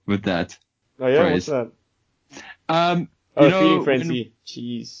 With that. Oh yeah, phrase. What's that? Feeding frenzy.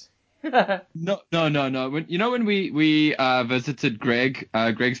 Jeez. No. When we visited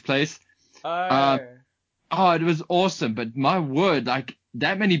Greg's place. It was awesome. But my word, like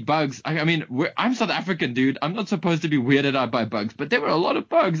that many bugs. I mean, I'm South African, dude. I'm not supposed to be weirded out by bugs, but there were a lot of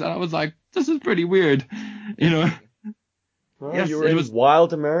bugs, and I was like, this is pretty weird, Well, yes, you were in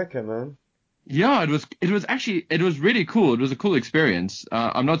wild America, man. Yeah, it was really cool. It was a cool experience.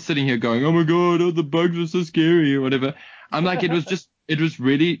 I'm not sitting here going, oh my god, the bugs are so scary or whatever. I'm like, it's just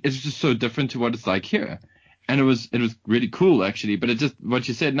so different to what it's like here. And it was really cool actually, but what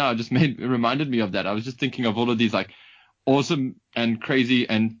you said now just reminded me of that. I was just thinking of all of these like awesome and crazy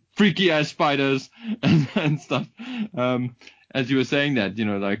and freaky ass spiders and stuff. As you were saying that,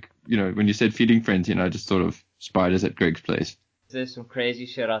 when you said feeding frenzy, just sort of spiders at Greg's place. There's some crazy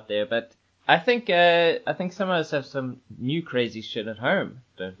shit out there, but I think some of us have some new crazy shit at home,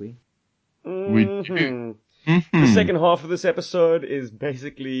 don't we? We do. The second half of this episode is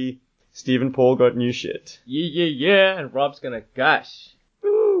basically Steve and Paul got new shit. Yeah, and Rob's gonna gush.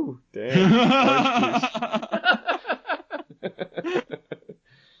 Ooh, damn.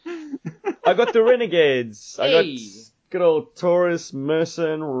 I got the Renegades. Hey. I got good old Taurus,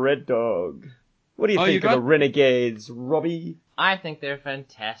 Mercer, and Red Dog. What do you think of the Renegades, Robbie? I think they're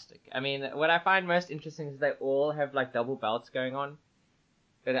fantastic. I mean, what I find most interesting is they all have like double belts going on.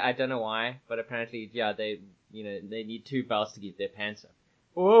 But I don't know why, but apparently, yeah, they need 2 belts to keep their pants up.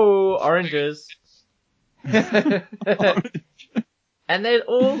 Whoa, oranges. And they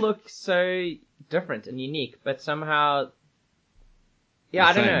all look so different and unique, but somehow,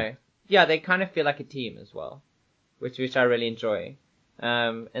 I don't know. yeah, they kind of feel like a team as well, which I really enjoy.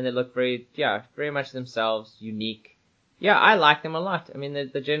 And they look very much themselves, unique. Yeah, I like them a lot. I mean,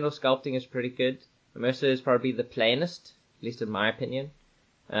 the general sculpting is pretty good. Mercer is probably the plainest, at least in my opinion.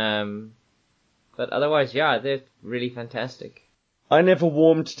 But otherwise, yeah, they're really fantastic. I never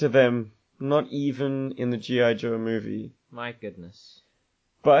warmed to them, not even in the G.I. Joe movie. My goodness.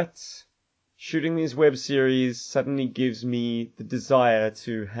 But shooting these web series suddenly gives me the desire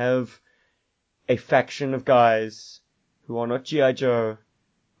to have a faction of guys who are not G.I. Joe,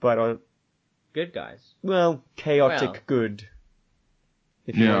 but are, good guys. well, chaotic good.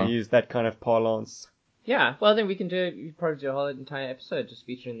 If you want to use that kind of parlance. Yeah, well then we probably do a whole entire episode just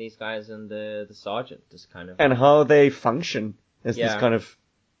featuring these guys and the sergeant, just kind of. And how they function as this kind of,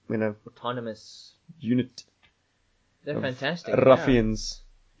 autonomous unit. They're fantastic. Ruffians.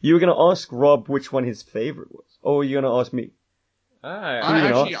 Yeah. You were going to ask Rob which one his favorite was. Or were you going to ask me?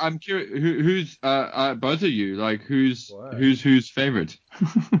 I'm curious. Who's both of you? Like, who's favorite?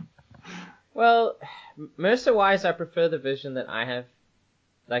 Well, Mercer-wise, I prefer the version that I have.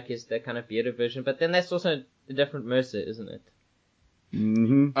 Like, is the kind of bearded version, but then that's also a different Mercer, isn't it?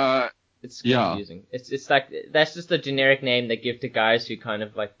 Mm-hmm. It's confusing. Yeah. It's like, that's just a generic name they give to guys who kind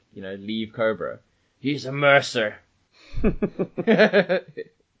of like, leave Cobra. He's a Mercer. So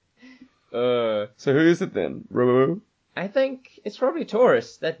who is it then? Robo? I think it's probably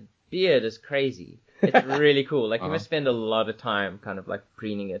Taurus. That beard is crazy. It's really cool. Like, you must spend a lot of time kind of like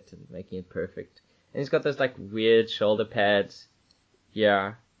preening it and making it perfect. And he's got those like weird shoulder pads.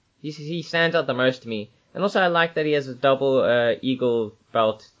 Yeah. He stands out the most to me. And also I like that he has a double eagle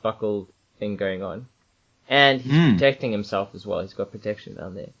belt buckle thing going on. And he's protecting himself as well. He's got protection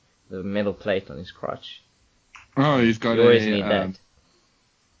down there. The metal plate on his crotch. Oh, he's got you always need that.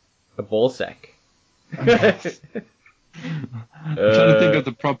 A ball sack. I'm trying to think of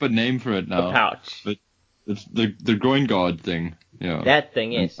the proper name for it now. A pouch. But it's the groin guard thing. Yeah. That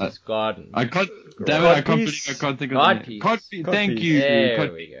thing is garden. I can't. Damn it! I can't think of Codpiece. Thank you.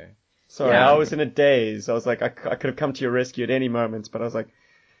 There we go. Sorry, I was in a daze. I was like, I could have come to your rescue at any moment, but I was like,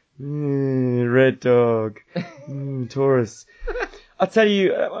 Red Dog, Taurus. I'll tell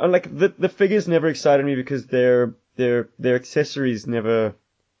you, like the figures never excited me because their accessories never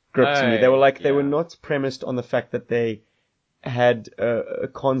gripped me. They were like they were not premised on the fact that they had a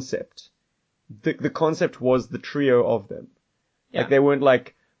concept. The concept was the trio of them. Yeah. Like they weren't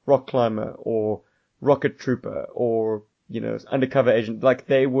like Rock Climber or Rocket Trooper or Undercover Agent. Like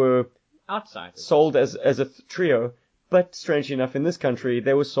they were outsiders, sold as a trio. But strangely enough, in this country,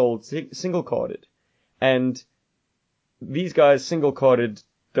 they were sold single carded, and these guys single carded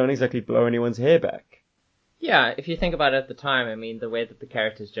don't exactly blow anyone's hair back. Yeah, if you think about it at the time, I mean, the way that the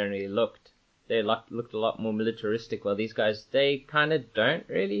characters generally looked, they looked a lot more militaristic. Well, these guys, they kind of don't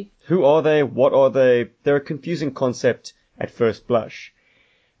really. Who are they? What are they? They're a confusing concept at first blush.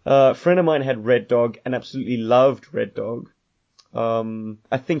 A friend of mine had Red Dog and absolutely loved Red Dog.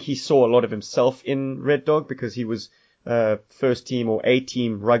 I think he saw a lot of himself in Red Dog because he was first team or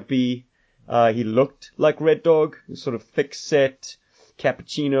A-team rugby. He looked like Red Dog, sort of thick set,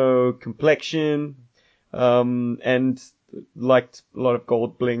 cappuccino complexion, and liked a lot of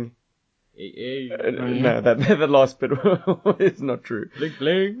gold bling. No, that last bit is not true. Bling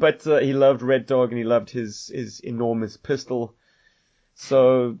bling. But he loved Red Dog and he loved his enormous pistol.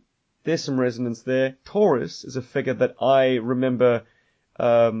 So there's some resonance there. Taurus is a figure that I remember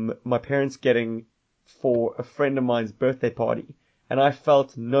my parents getting for a friend of mine's birthday party, and I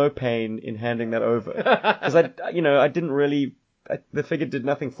felt no pain in handing that over because I didn't really. The figure did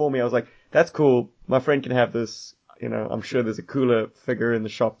nothing for me. I was like, that's cool. My friend can have this. I'm sure there's a cooler figure in the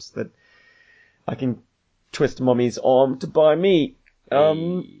shops that I can twist mommy's arm to buy me.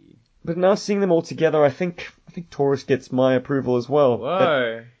 But now seeing them all together, I think Taurus gets my approval as well.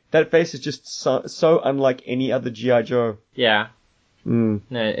 Whoa. That face is just so unlike any other G.I. Joe. Yeah. No,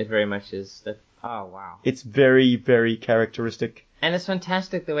 it very much is. Oh, wow. It's very, very characteristic. And it's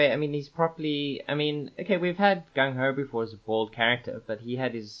fantastic the way, I mean, he's properly, okay, we've had Gung Ho before as a bald character, but he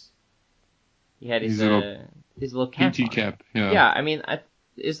had his little cap PT cap, yeah. Yeah, I mean,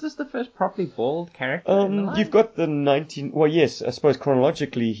 is this the first properly bald character in the line? You've got the 19... Well, yes, I suppose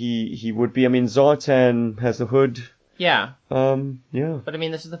chronologically he would be. I mean, Zartan has the hood. Yeah. Yeah. But I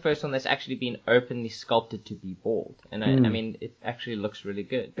mean, this is the first one that's actually been openly sculpted to be bald. And I mean, it actually looks really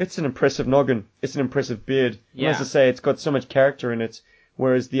good. It's an impressive noggin. It's an impressive beard. Yeah. And as I say, it's got so much character in it,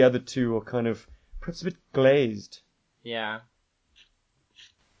 whereas the other two are kind of perhaps a bit glazed. Yeah.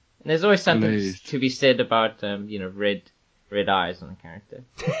 And there's always something to be said about, Red red eyes on a character.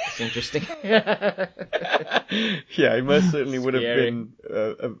 It's interesting. Yeah, he most certainly would have Scary. been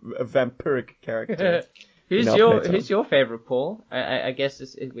a vampiric character. Who's in our your playtime. Who's your favorite, Paul? I guess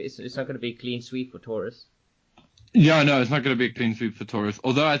it's not going to be a clean sweep for Taurus. Yeah, no, it's not going to be a clean sweep for Taurus.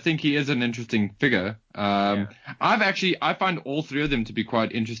 Although I think he is an interesting figure. I find all three of them to be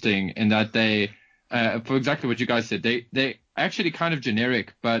quite interesting in that they, for exactly what you guys said, they actually kind of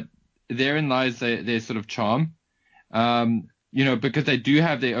generic, but therein lies their sort of charm. Because they do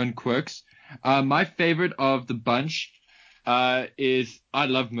have their own quirks. My favorite of the bunch is I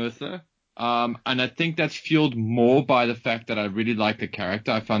love Merthyr. And I think that's fueled more by the fact that I really like the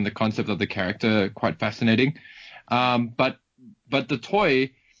character. I found the concept of the character quite fascinating. But the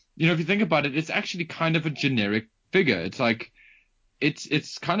toy, if you think about it, it's actually kind of a generic figure. It's like,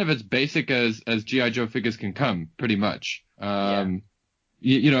 it's kind of as basic as G.I. Joe figures can come, pretty much. So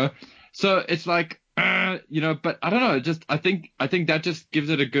it's like, but I don't know, I think that just gives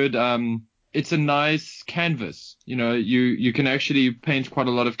it a good, it's a nice canvas. You can actually paint quite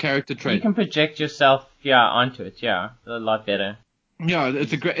a lot of character traits. You can project yourself, onto it, a lot better. Yeah,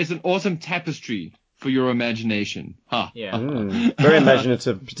 it's an awesome tapestry for your imagination. Ha. Yeah. Very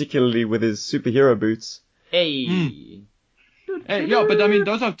imaginative, particularly with his superhero boots. Hey. Hey, yeah, but I mean,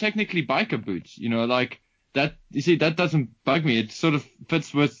 those are technically biker boots, like that. You see, that doesn't bug me. It sort of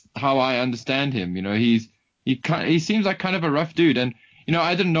fits with how I understand him. He seems like kind of a rough dude, and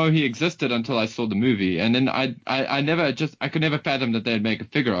I didn't know he existed until I saw the movie, and then I could never fathom that they'd make a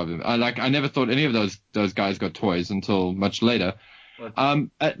figure of him. I never thought any of those guys got toys until much later. Well,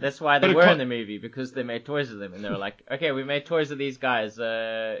 that's why they were in the movie, because they made toys of them, and they were like, okay, we made toys of these guys.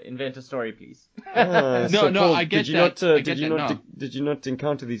 Invent a story, please. No, Paul, I get did you that. not did you not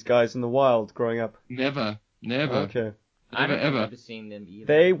encounter these guys in the wild growing up? Never. Okay. I don't ever. remember seeing them either.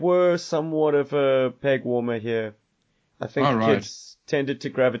 They were somewhat of a peg warmer here. I think kids tended to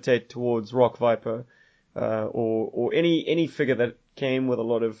gravitate towards Rock Viper, or any figure that came with a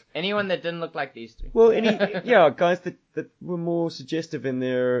lot of anyone that didn't look like these three. Well, guys that were more suggestive in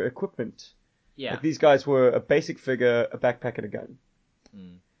their equipment. Yeah. Like these guys were a basic figure, a backpack, and a gun.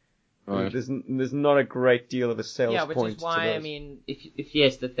 Right. There's not a great deal of a sales point. Yeah, which is why, I mean, if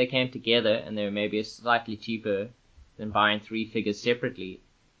yes, that they came together and they were maybe slightly cheaper than buying three figures separately,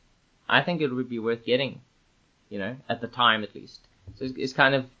 I think it would be worth getting, at the time at least. So it's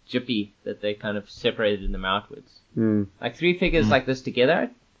kind of jippy that they kind of separated them outwards. Like three figures like this together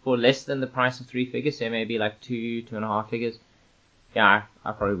for less than the price of three figures, so maybe like 2.5 figures. Yeah,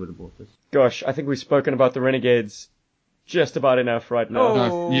 I probably would have bought this. Gosh, I think we've spoken about the Renegades just about enough right now.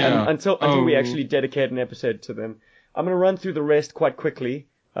 Oh, yeah. Until we actually dedicate an episode to them. I'm going to run through the rest quite quickly,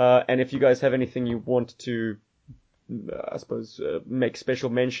 and if you guys have anything you want to, I suppose, make special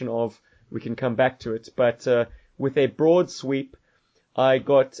mention of, we can come back to it. But with a broad sweep, I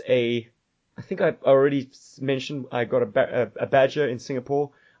got I think I already mentioned I got a badger in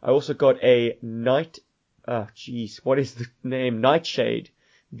Singapore. I also got a what is the name? Nightshade,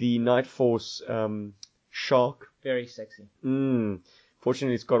 the Night Force shark. Very sexy.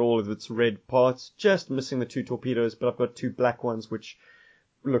 Fortunately, it's got all of its red parts, just missing the 2 torpedoes, but I've got 2 black ones which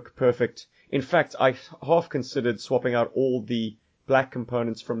look perfect. In fact, I half considered swapping out all the black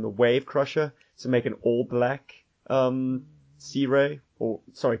components from the Wave Crusher to make an all black Sea Ray,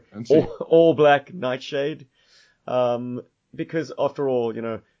 all black Nightshade, because after all,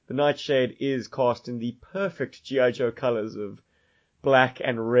 the Nightshade is cast in the perfect G.I. Joe colors of black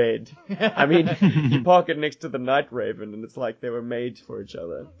and red. I mean, you park it next to the Night Raven and it's like they were made for each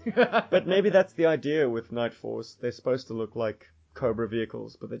other. But maybe that's the idea with Night Force. They're supposed to look like Cobra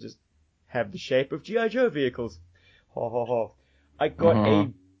vehicles, but they just have the shape of G.I. Joe vehicles. Ha ha ha. I got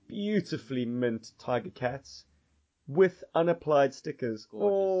a beautifully mint Tiger Cats with unapplied stickers. Gorgeous.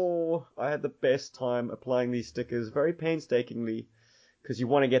 Oh, I had the best time applying these stickers very painstakingly, because you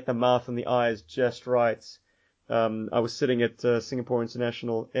want to get the mouth and the eyes just right. I was sitting at Singapore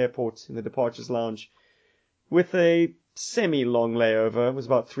International Airport in the departures lounge with a semi-long layover. It was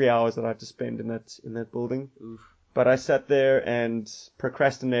about 3 hours that I had to spend in that building. Oof. But I sat there and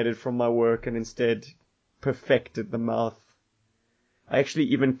procrastinated from my work and instead perfected the mouth. I actually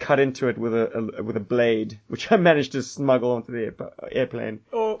even cut into it with a blade, which I managed to smuggle onto the airplane.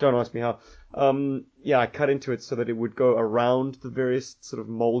 Oh. Don't ask me how. I cut into it so that it would go around the various sort of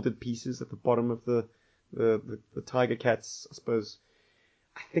molded pieces at the bottom of the Tiger Cats, I suppose.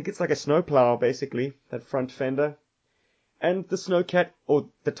 I think it's like a snowplow, basically, that front fender. And the Snowcat, or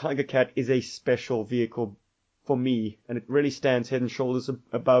the Tiger Cat, is a special vehicle for me, and it really stands head and shoulders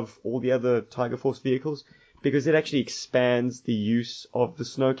above all the other Tiger Force vehicles, because it actually expands the use of the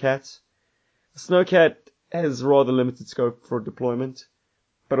Snowcat. The Snowcat has rather limited scope for deployment.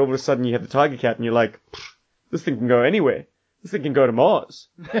 But all of a sudden you have the Tiger Cat and you're like, this thing can go anywhere. This thing can go to Mars.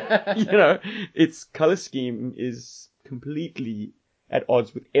 Its color scheme is completely at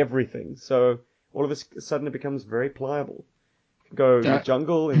odds with everything. So all of a sudden it becomes very pliable. It can go in the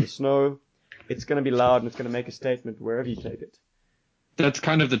jungle, in the snow. It's going to be loud and it's going to make a statement wherever you take it. That's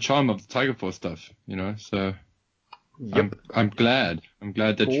kind of the charm of the Tiger Force stuff, so yep. I'm glad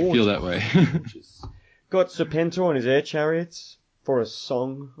that you feel that way. Got Serpentor on his air chariots for a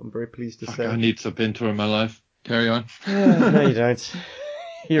song, I'm very pleased to say. I need Serpentor in my life. Carry on. No, you don't.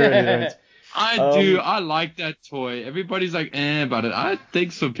 You really don't. I do. I like that toy. Everybody's like, about it. I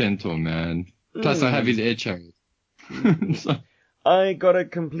think Serpentor, man. Plus, I have his air chariot. So. I got a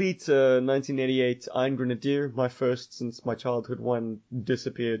complete 1988 Iron Grenadier, my first since my childhood one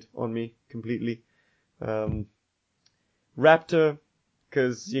disappeared on me completely. Raptor,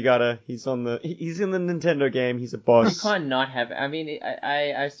 because he's in the Nintendo game, he's a boss. You can't not have it. I mean,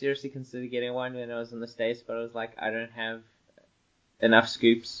 I seriously considered getting one when I was in the States, but I was like, I don't have enough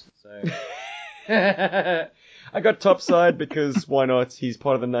scoops, so... I got Topside because why not? He's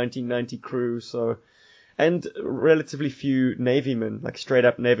part of the 1990 crew, so... And relatively few Navymen, like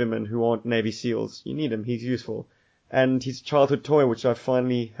straight-up Navymen who aren't Navy SEALs. You need him, he's useful. And his childhood toy, which I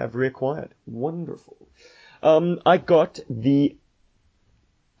finally have reacquired. Wonderful. I got the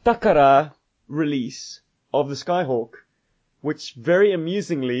Takara release of the Skyhawk, which very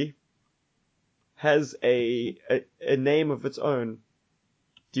amusingly has a name of its own.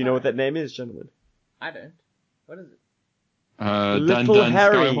 Do you know what that name is, gentlemen? I don't. What is it? Little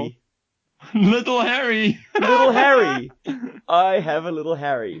Harry. Skyhawk. Little Harry. Little Harry. I have a little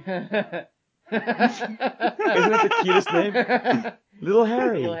Harry. Isn't that the cutest name? Little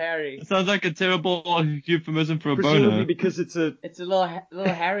Harry. Little Harry. It sounds like a terrible euphemism for a Presumably boner. because it's a little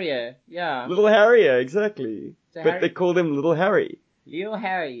Harrier. Yeah. Little Harrier, exactly. But they called him Little Harry. Little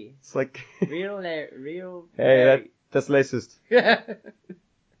Harry. It's like real Hey, Harry. that's racist.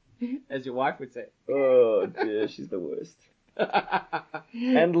 As your wife would say. Oh dear, she's the worst.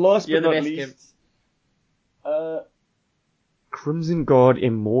 And last but not least, Crimson Guard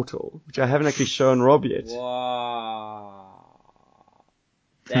Immortal, which I haven't actually shown Rob yet. Wow.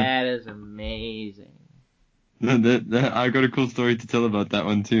 That is amazing. I got a cool story to tell about that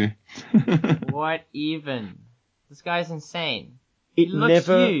one too. What even? This guy's insane. It He looks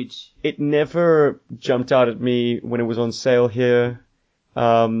huge. It never jumped out at me when it was on sale here.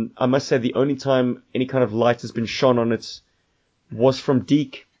 I must say the only time any kind of light has been shone on it was from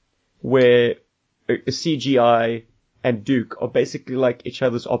Deke, where a CGI and Duke are basically like each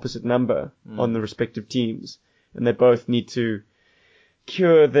other's opposite number on the respective teams, and they both need to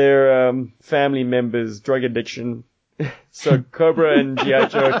cure their family members' drug addiction. So Cobra and G.I.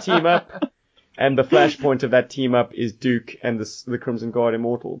 Joe team up, and the flashpoint of that team up is Duke and the Crimson Guard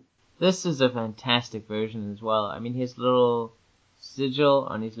Immortal. This is a fantastic version as well. I mean, his little sigil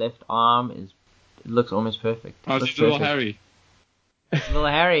on his left arm it looks almost perfect. Oh, it's Little Harry. Little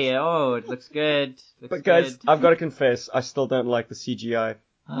Harry, it looks good. But guys, I've got to confess, I still don't like the CGI.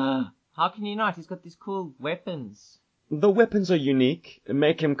 How can you not? He's got these cool weapons. The weapons are unique. They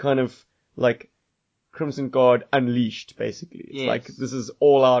make him kind of like Crimson Guard Unleashed, basically. It's like, this is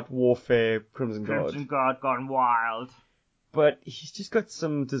all-out warfare Crimson Guard. Crimson Guard gone wild. But he's just got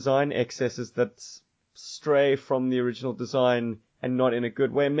some design excesses that stray from the original design and not in a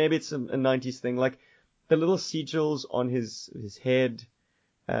good way. Maybe it's a 90s thing. Like, the little sigils on his head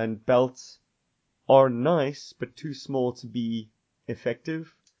and belt are nice, but too small to be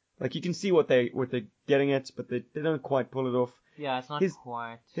effective. Like, you can see what they're getting at, but they don't quite pull it off. Yeah, it's not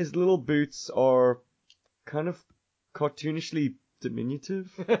quite. His little boots are kind of cartoonishly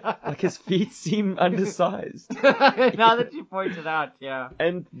diminutive. Like, his feet seem undersized. Now that you point it out, yeah.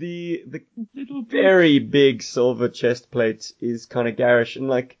 And the very big silver chest plate is kind of garish and,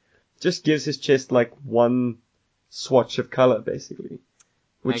 like, just gives his chest, like, one swatch of color, basically.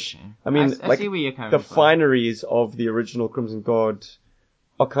 Which, okay. I mean, I like, see where you're coming the from. fineries of the original Crimson Guard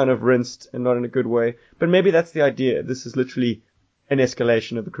are kind of rinsed and not in a good way. But maybe that's the idea. This is literally an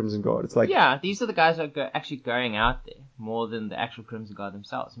escalation of the Crimson Guard. It's like, yeah, these are the guys that are actually going out there more than the actual Crimson Guard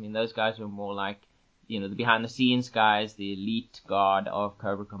themselves. I mean, those guys were more like, the behind the scenes guys, the elite guard of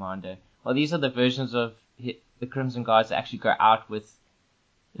Cobra Commander. Well, these are the versions of the Crimson Guards that actually go out with,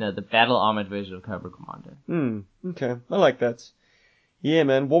 the battle armored version of Cobra Commander. Okay. I like that. Yeah,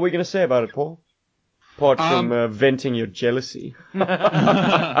 man. What were we going to say about it, Paul? Apart from venting your jealousy. So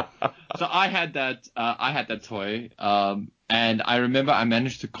I had that toy, and I remember I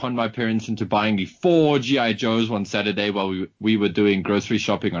managed to con my parents into buying me 4 G.I. Joes one Saturday while we were doing grocery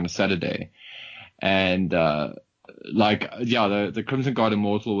shopping on a Saturday. and the Crimson Guard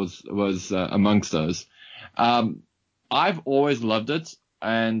Immortal was amongst those. I've always loved it,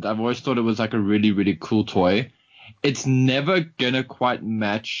 and I've always thought it was like a really, really cool toy. It's never gonna quite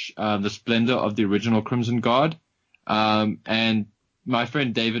match the splendor of the original Crimson Guard, and my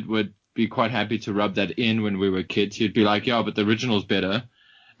friend David would be quite happy to rub that in when we were kids. He'd be like, yeah, but the original's better.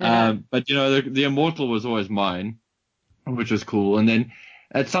 But the Immortal was always mine, which was cool. And then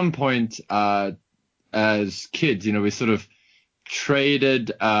at some point, as kids, we sort of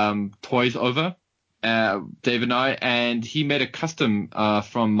traded toys over, Dave and I, and he made a custom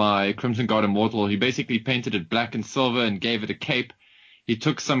from my Crimson Guard Immortal. He basically painted it black and silver and gave it a cape. He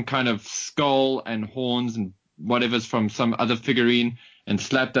took some kind of skull and horns and whatever's from some other figurine and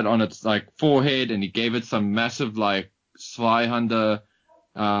slapped that on its like forehead, and he gave it some massive like Zweihander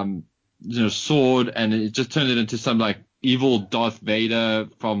sword, and it just turned it into some like evil Darth Vader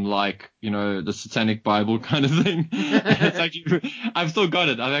from like the Satanic Bible kind of thing. It's actually, I've still got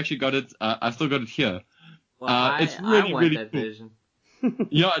it. I've actually got it. I've still got it here. Well, it's really, I want really that cool. version.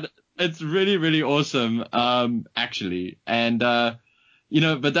 Yeah, it's really, really awesome. Actually, and but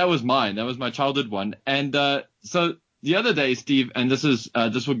that was mine. That was my childhood one. And so the other day, Steve, and this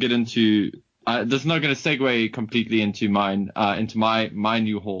will get into. This is not going to segue completely into my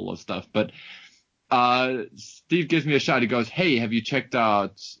new haul of stuff, but Steve gives me a shout. He goes, "Hey, have you checked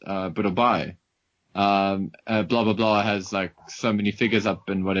out Budobai? Blah blah blah has like so many figures up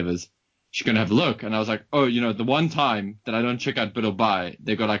and whatever's. She's gonna have a look." And I was like, "Oh, the one time that I don't check out Budobai,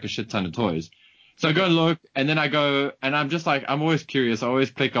 they got like a shit ton of toys." So I go and look, and then I go, and I'm just like, I'm always curious. I always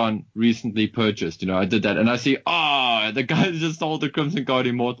click on recently purchased. I did that, and I see, the guy just sold the Crimson Guard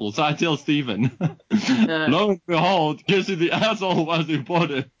Immortal. So I tell Steven, lo and behold, guess who the asshole was who bought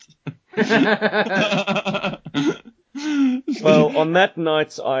it? Well, on that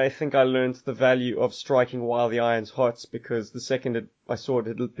night, I think I learned the value of striking while the iron's hot, because the second I saw it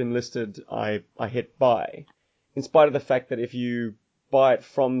had been listed, I hit buy. In spite of the fact that if you buy it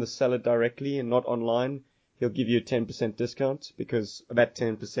from the seller directly and not online, he'll give you a 10% discount, because that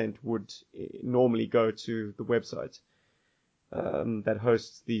 10% would normally go to the website that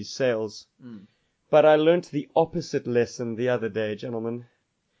hosts these sales. But I learned the opposite lesson the other day, gentlemen,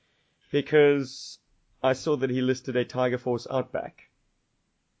 because I saw that he listed a Tiger Force Outback.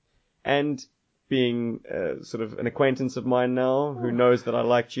 And being sort of an acquaintance of mine now, who knows that I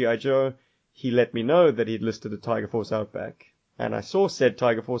like G.I. Joe, he let me know that he'd listed a Tiger Force Outback. And I saw said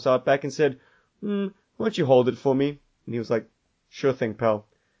Tiger Force Outback and said, why don't you hold it for me? And he was like, sure thing, pal.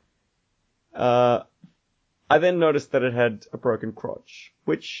 I then noticed that it had a broken crotch,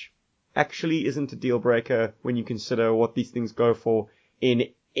 which actually isn't a deal breaker when you consider what these things go for in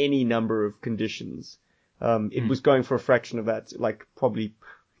any number of conditions. It was going for a fraction of that, like probably,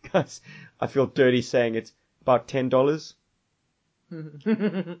 guys, I feel dirty saying it, about $10.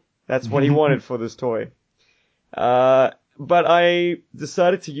 That's what he wanted for this toy. But I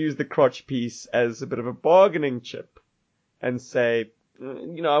decided to use the crotch piece as a bit of a bargaining chip and say,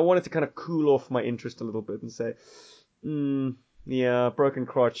 I wanted to kind of cool off my interest a little bit and say, yeah, broken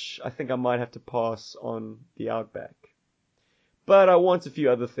crotch, I think I might have to pass on the Outback. But I want a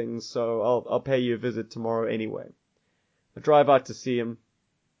few other things, so I'll pay you a visit tomorrow anyway. I drive out to see him,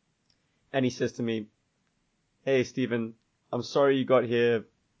 and he says to me, hey, Stephen, I'm sorry you got here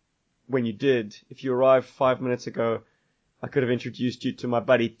when you did. If you arrived 5 minutes ago, I could have introduced you to my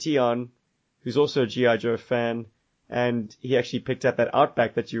buddy Tion, who's also a G.I. Joe fan, and he actually picked up that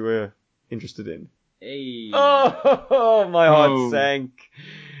Outback that you were interested in. Hey. Oh, my heart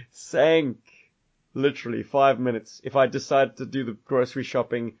sank. Literally 5 minutes. If I decided to do the grocery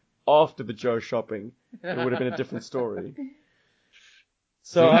shopping after the Joe shopping, it would have been a different story.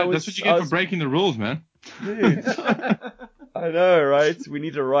 So that's what you get for breaking the rules, man. Dude, I know, right? We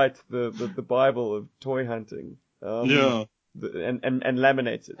need to write the Bible of toy hunting. Yeah. And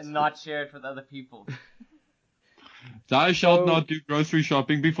laminate it. And not share it with other people. Thou shalt not do grocery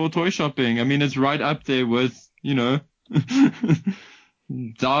shopping before toy shopping. I mean, it's right up there with,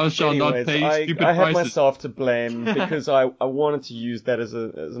 thou shalt not pay stupid prices. I had myself to blame because I wanted to use that as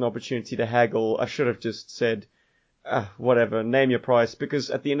an opportunity to haggle. I should have just said, whatever, name your price, because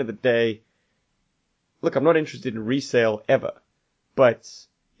at the end of the day, look, I'm not interested in resale ever, but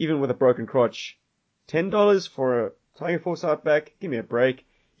even with a broken crotch, $10 for a Tiger Force Outback, give me a break.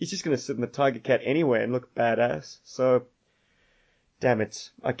 He's just going to sit in the Tiger Cat anyway and look badass. So, damn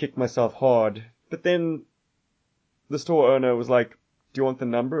it, I kicked myself hard. But then the store owner was like, do you want the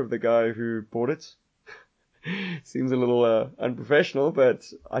number of the guy who bought it? Seems a little unprofessional, but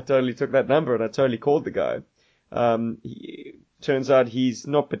I totally took that number and I totally called the guy. turns out he's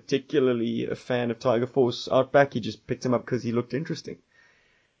not particularly a fan of Tiger Force Outback. He just picked him up because he looked interesting.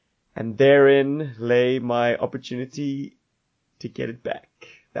 And therein lay my opportunity to get it back.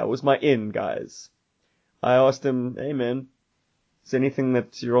 That was my in, guys. I asked him, hey man, is there anything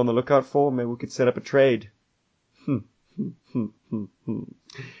that you're on the lookout for? Maybe we could set up a trade.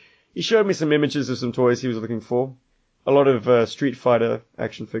 He showed me some images of some toys he was looking for. A lot of Street Fighter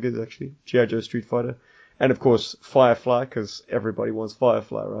action figures, actually. G.I. Joe Street Fighter. And of course, Firefly, because everybody wants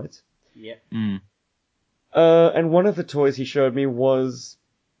Firefly, right? Yeah. And one of the toys he showed me was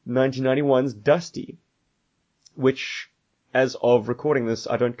 1991's Dusty, which, as of recording this,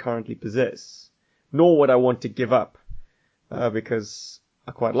 I don't currently possess, nor would I want to give up, because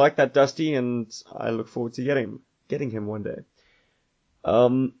I quite like that Dusty, and I look forward to getting him one day.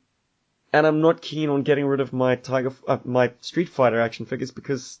 And I'm not keen on getting rid of my my Street Fighter action figures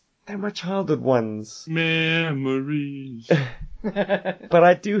because they're my childhood ones. Memories. But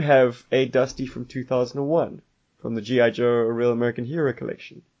I do have a Dusty from 2001 from the G.I. Joe A Real American Hero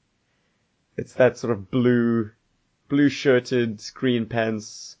collection. It's that sort of blue shirted, green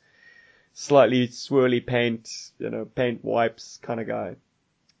pants, slightly swirly paint, paint wipes kind of guy.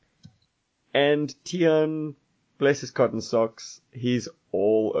 And Tian, bless his cotton socks, he's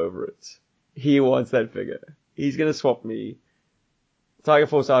all over it. He wants that figure. He's gonna swap me Tiger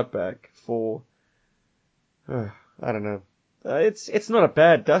Force Outback for, I don't know. It's not a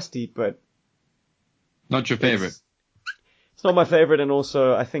bad Dusty, but not your favorite. It's not my favorite, and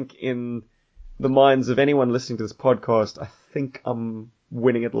also I think in the minds of anyone listening to this podcast, I think I'm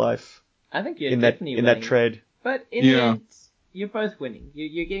winning at life. I think you're definitely winning that trade. But in the end, you're both winning.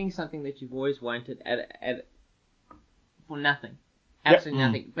 You're getting something that you've always wanted at for nothing. Absolutely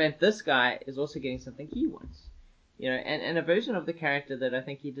nothing. But this guy is also getting something he wants. And a version of the character that I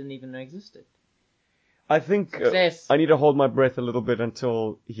think he didn't even know existed. I think I need to hold my breath a little bit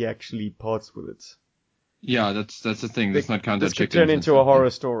until he actually parts with it. Yeah, that's the thing. That's not counter. This could turn into a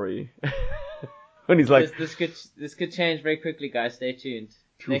horror story. When he's like, this could change very quickly, guys. Stay tuned.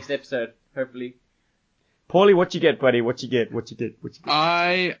 Next episode, hopefully. Paulie, what you get, buddy? What you get?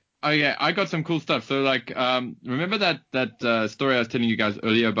 I got some cool stuff. So remember that story I was telling you guys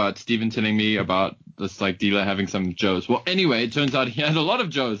earlier about Steven telling me about this dealer having some Joes? Well, anyway, it turns out he had a lot of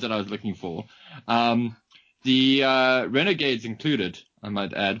Joes that I was looking for. The Renegades included, I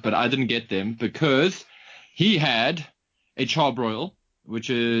might add, but I didn't get them because he had a Charbroil, which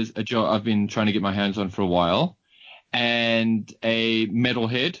is a Joe I've been trying to get my hands on for a while, and a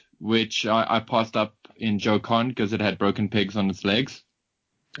Metalhead, which I passed up in JoeCon because it had broken pegs on its legs.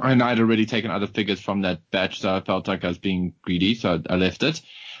 And I'd already taken other figures from that batch, so I felt like I was being greedy, so I left it.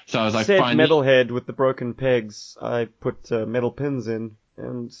 So I was like, said Metalhead with the broken pegs, I put metal pins in,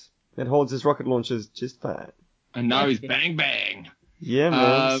 and it holds his rocket launchers just fine. And now he's bang bang. Yeah,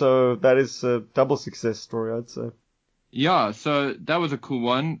 man. So that is a double success story, I'd say. Yeah, so that was a cool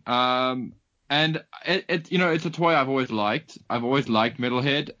one. And it's a toy I've always liked. I've always liked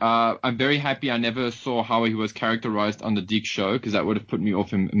Metalhead. I'm very happy I never saw how he was characterized on the Deke show because that would have put me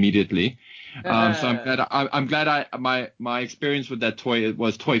off him immediately. So I'm glad my experience with that toy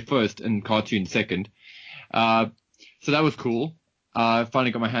was toy first and cartoon second. So that was cool. I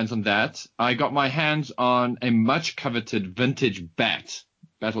finally got my hands on that. I got my hands on a much coveted vintage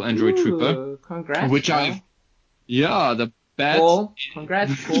Battle Android Trooper. Congrats, the Bat. Paul.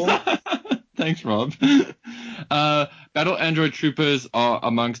 Congrats, Paul. Thanks, Rob. Battle Android Troopers are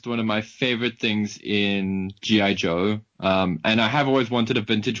amongst one of my favorite things in G.I. Joe. And I have always wanted a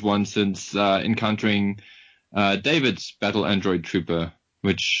vintage one since encountering David's Battle Android Trooper,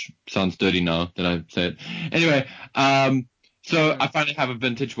 which sounds dirty now that I say it. Anyway, so I finally have a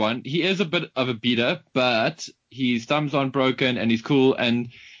vintage one. He is a bit of a beater, but his thumbs aren't broken and he's cool. And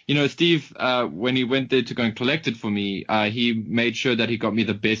Steve, when he went there to go and collect it for me, he made sure that he got me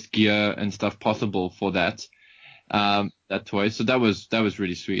the best gear and stuff possible for that toy. So that was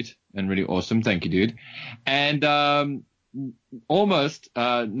really sweet and really awesome. Thank you, dude. And almost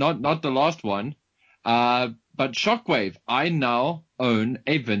not the last one, but Shockwave. I now own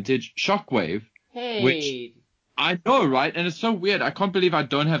a vintage Shockwave. Hey. Which I know, right? And it's so weird. I can't believe I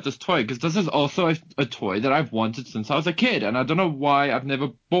don't have this toy because this is also a toy that I've wanted since I was a kid. And I don't know why I've never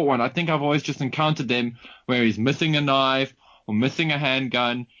bought one. I think I've always just encountered them where he's missing a knife or missing a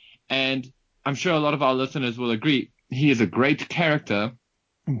handgun. And I'm sure a lot of our listeners will agree. He is a great character,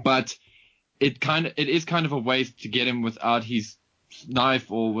 but it is kind of a waste to get him without his knife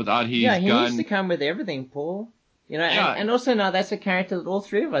or without his gun. Yeah, he needs to come with everything, Paul. And also now that's a character that all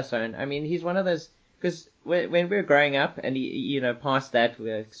three of us own. I mean, he's one of those... Because when we were growing up, and past that,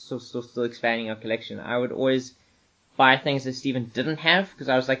 we're still expanding our collection. I would always buy things that Steven didn't have, because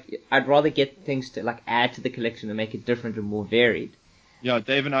I was like, I'd rather get things to like add to the collection and make it different and more varied. Yeah,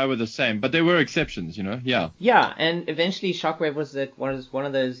 Dave and I were the same, but there were exceptions, you know. Yeah. Yeah, and eventually Shockwave was one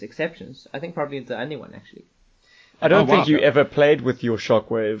of those exceptions. I think probably the only one actually. I don't think you ever played with your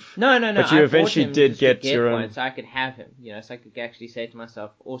Shockwave. No. But you eventually did get your own. One, so I could have him. You know, so I could actually say to myself,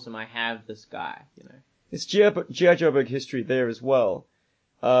 "Awesome, I have this guy." You know. It's G.I. Joe Bug history there as well.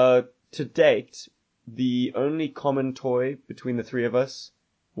 To date, the only common toy between the three of us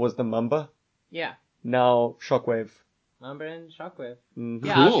was the Mamba. Yeah. Now Shockwave. Mamba and Shockwave. Mm-hmm.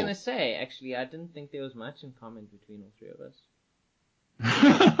 Yeah, cool. I was gonna say actually, I didn't think there was much in common between all three of us.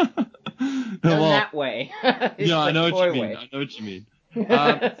 Well, that way. Yeah, I know what you mean.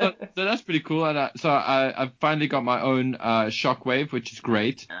 So that's pretty cool. And I've finally got my own Shockwave, which is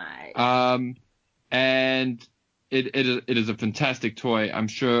great. Nice. And it is a fantastic toy. I'm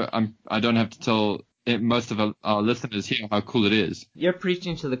sure I don't have to tell most of our listeners here how cool it is. You're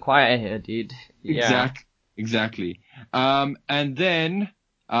preaching to the choir here, dude. Yeah. Exactly. And then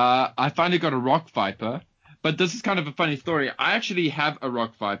I finally got a Rock Viper. But this is kind of a funny story. I actually have a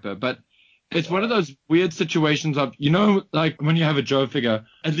Rock Viper, but it's one of those weird situations of, you know, like when you have a Joe figure,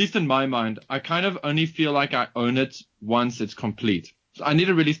 at least in my mind, I kind of only feel like I own it once it's complete. So I need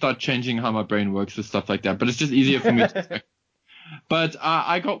to really start changing how my brain works with stuff like that, but it's just easier for me to. But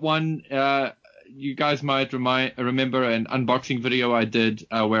I got one, you guys might remember an unboxing video I did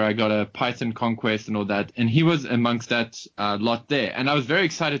where I got a Python Conquest and all that, and he was amongst that lot there. And I was very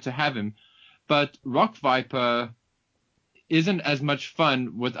excited to have him, but Rock Viper isn't as much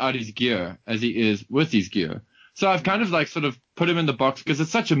fun without his gear as he is with his gear. So I've kind of like sort of put him in the box because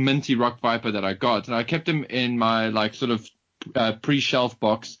it's such a minty Rock Viper that I got, and I kept him in my like sort of pre-shelf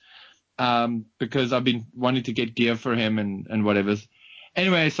box because I've been wanting to get gear for him and whatever.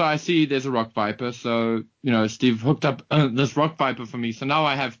 Anyway, so I see there's a Rock Viper, so you know Steve hooked up this Rock Viper for me. So now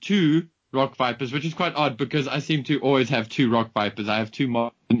I have two Rock Vipers, which is quite odd because I seem to always have two Rock Vipers. I have two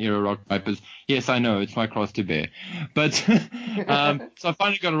modern era Rock Vipers. Yes, I know, it's my cross to bear. But so I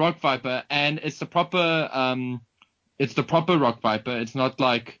finally got a Rock Viper, and it's the proper Rock Viper. It's not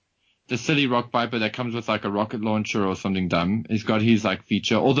like the silly Rock Viper that comes with like a rocket launcher or something dumb. He's got his like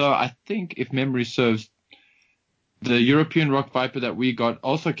feature. Although I think, if memory serves, the European Rock Viper that we got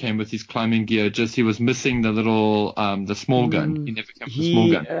also came with his climbing gear, just he was missing the little, the small gun. He never came with the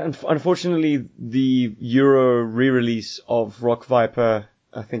small gun. Unfortunately, the Euro re-release of Rock Viper,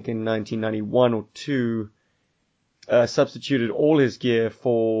 I think in 1991 or 2, substituted all his gear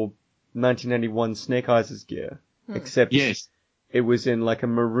for 1991 Snake Eyes' gear. Except it was in like a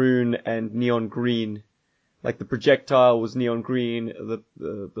maroon and neon green. Like the projectile was neon green,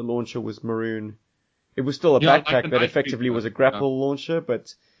 the launcher was maroon. It was still a backpack that effectively was a grapple launcher,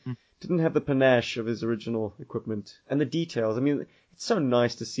 but didn't have the panache of his original equipment. And the details. I mean, it's so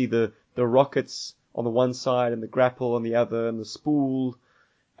nice to see the rockets on the one side and the grapple on the other and the spool.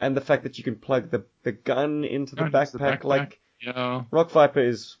 And the fact that you can plug the gun into the backpack. Like, Rock Viper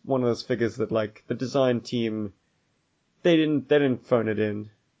is one of those figures that, like, the design team, they didn't phone it in.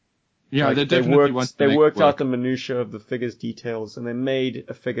 Yeah, like, they worked out the minutiae of the figure's details, and they made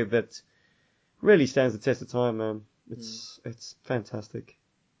a figure that really stands the test of time, man. It's fantastic.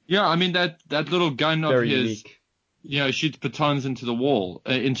 Yeah, I mean that little gun of Very his, unique. you know, shoots batons into the wall,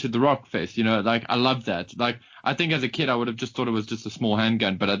 into the rock face. You know, like I love that. Like I think as a kid I would have just thought it was just a small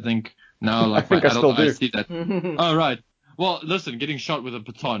handgun, but I think now, like my adult, I see that. Oh right. Well, listen, getting shot with a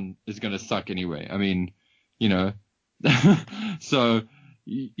baton is gonna suck anyway. I mean, you know, so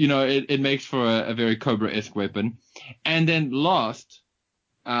you know it makes for a very Cobra-esque weapon. And then last,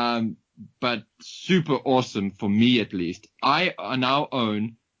 but super awesome for me at least, I now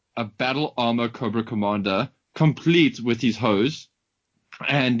own a Battle Armor Cobra Commander, complete with his hose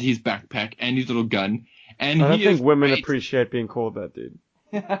and his backpack and his little gun. And I don't think women great. appreciate being called that, dude.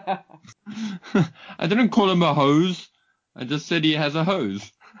 I didn't call him a hose. I just said he has a hose.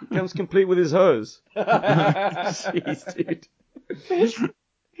 He comes complete with his hose. Jeez, dude.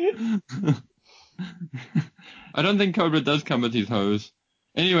 I don't think Cobra does come with his hose.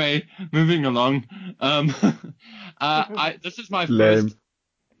 Anyway, moving along. This is my first.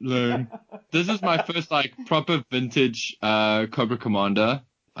 Lame. This is my first like proper vintage Cobra Commander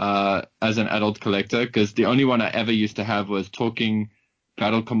as an adult collector, because the only one I ever used to have was Talking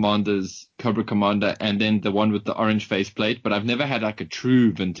Battle Commanders Cobra Commander, and then the one with the orange faceplate. But I've never had like a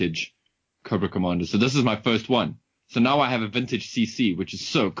true vintage Cobra Commander, so this is my first one. So now I have a vintage CC, which is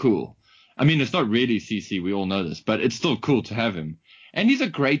so cool. I mean, it's not really CC, we all know this, but it's still cool to have him. And he's a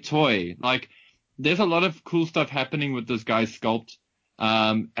great toy. Like, there's a lot of cool stuff happening with this guy's sculpt.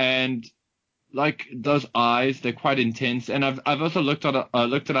 And like those eyes, they're quite intense. And I've also looked it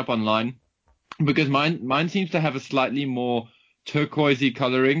up online because mine seems to have a slightly more turquoisey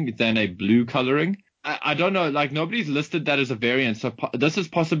coloring than a blue coloring. I don't know, like nobody's listed that as a variant. So this is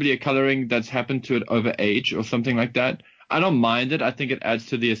possibly a coloring that's happened to it over age or something like that. I don't mind it. I think it adds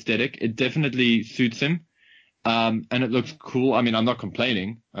to the aesthetic. It definitely suits him. And it looks cool. I mean, I'm not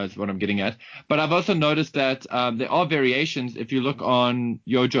complaining, is what I'm getting at. But I've also noticed that there are variations. If you look on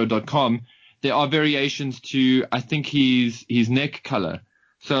yojo.com, there are variations to, I think, his neck color.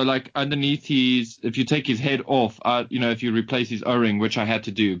 So, like, underneath if you take his head off, if you replace his O-ring, which I had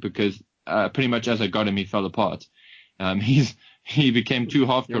to do because pretty much as I got him, he fell apart. He became too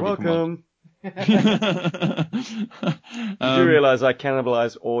half You're Cobra welcome. Commander. You do realize I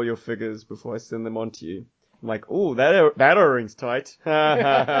cannibalize all your figures before I send them on to you. I'm like, oh, that O-ring's tight.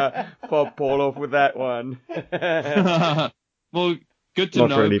 Bob Paul off with that one. Well, good to Not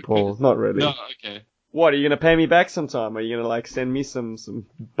know. really, Paul. Not really. No, okay. What, are you gonna pay me back sometime? Are you gonna, like, send me some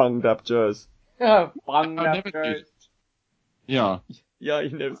bunged up Joes? Bunged I'll up never do Joes. Yeah. Yeah,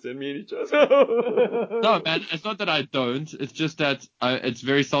 you never send me any Joes. No, man, it's not that I don't. It's just that it's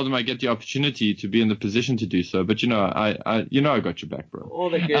very seldom I get the opportunity to be in the position to do so. But I got your back, bro.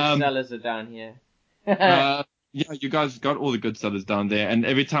 All the good sellers are down here. Yeah, you guys got all the good sellers down there, and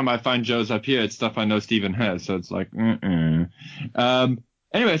every time I find Joe's up here, it's stuff I know Steven has, so it's like,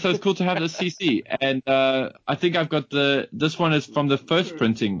 Anyway, so it's cool to have this CC, and I think I've got this one is from the first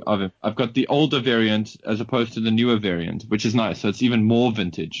printing of him. I've got the older variant as opposed to the newer variant, which is nice, so it's even more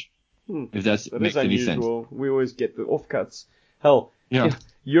vintage, if that makes any sense. Unusual. We always get the offcuts. Hell, Yeah.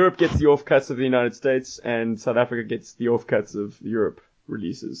 Europe gets the offcuts of the United States, and South Africa gets the offcuts of Europe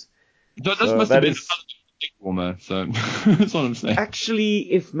releases. So this So must that have been is- a big warmer, so that's what I'm saying.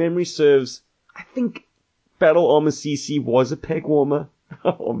 Actually, if memory serves, I think Battle Armor CC was a peg warmer.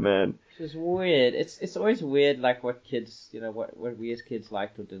 Oh man. Which is weird. It's always weird, like what kids, what we as kids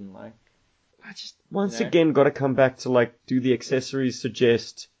liked or didn't like. I just once again got to come back to, like, do the accessories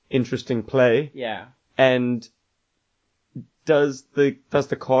suggest interesting play, Yeah. and does the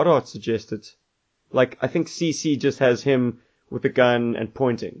card art suggest it? Like, I think CC just has him with a gun and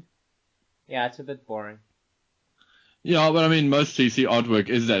pointing. Yeah, it's a bit boring. Yeah, but I mean, most CC artwork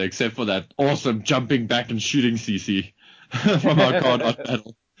is that, except for that awesome jumping back and shooting CC from our card art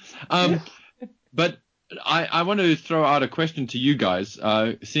panel. But I want to throw out a question to you guys,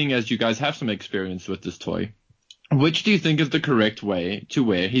 seeing as you guys have some experience with this toy. Which do you think is the correct way to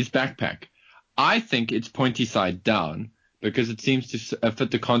wear his backpack? I think it's pointy side down because it seems to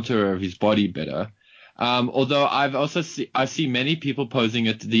fit the contour of his body better. Although I see many people posing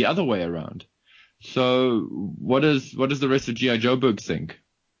it the other way around. So what does the rest of G.I. Joe books think?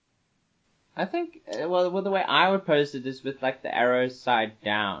 I think, well, the way I would pose it is with, like, the arrows side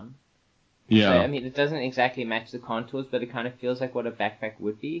down. Yeah. So, I mean, it doesn't exactly match the contours, but it kind of feels like what a backpack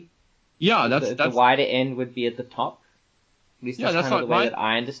would be. Yeah, The wider end would be at the top. At least that's kind of the way that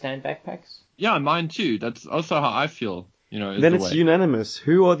I understand backpacks. Yeah, mine too. That's also how I feel, Then it's unanimous.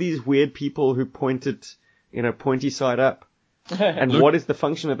 Who are these weird people who point it, pointy side up? And what is the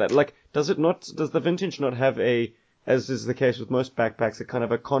function of that? Like, does the vintage not have as is the case with most backpacks, a kind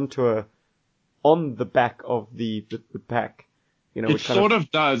of a contour on the back of the pack? It sort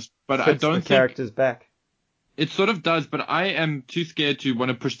of does, but I don't think the character's back. It sort of does, but I am too scared to want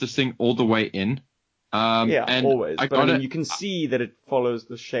to push this thing all the way in. And always. But you can see that it follows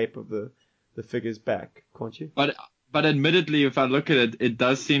the shape of the figure's back, can't you? But admittedly, if I look at it, it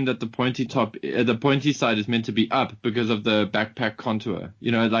does seem that the pointy side is meant to be up because of the backpack contour.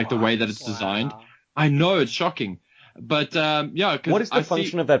 The way that it's designed. I know it's shocking, but yeah. What is the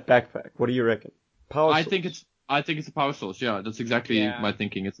function of that backpack? What do you reckon? Power source? I think it's a power source. Yeah, that's exactly my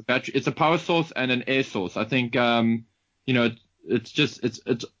thinking. It's a battery. It's a power source and an air source. I think it's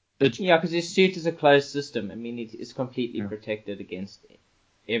yeah, because his suit is a closed system. I mean, it's completely protected against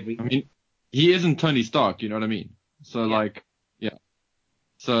everything. I mean, he isn't Tony Stark. You know what I mean? So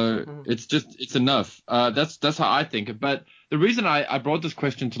So it's enough. That's how I think. But the reason I brought this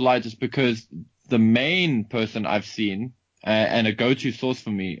question to light is because the main person I've seen and a go-to source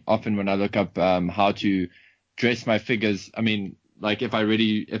for me often when I look up how to dress my figures. I mean, like if I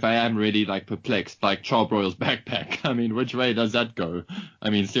am really like perplexed, like Charbroil's backpack. I mean, which way does that go?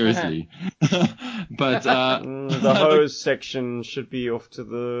 I mean, seriously. But the hose section should be off to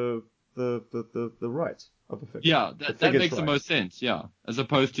the right of the figure. Yeah, that makes the most sense. Yeah, as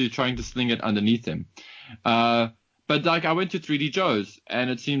opposed to trying to sling it underneath him. But like I went to 3D Joe's, and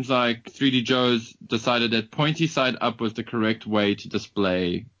it seems like 3D Joe's decided that pointy side up was the correct way to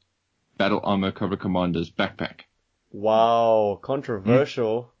display Battle Armor Cobra Commander's backpack. Wow,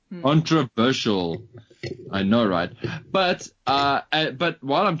 controversial. Controversial. I know, right? But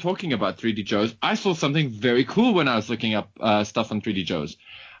while I'm talking about 3D Joe's, I saw something very cool when I was looking up stuff on 3D Joe's.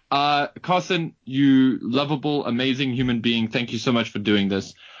 Carson, you lovable, amazing human being. Thank you so much for doing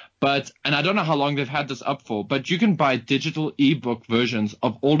this. And I don't know how long they've had this up for, but you can buy digital ebook versions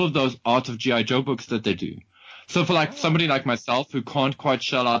of all of those Art of G.I. Joe books that they do. So for somebody like myself who can't quite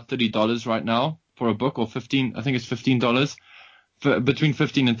shell out $30 right now for a book, or $15, I think it's $15, between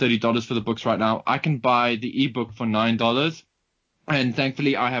 $15 and $30 for the books right now, I can buy the ebook for $9. And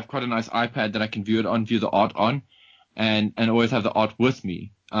thankfully I have quite a nice iPad that I can view the art on, and always have the art with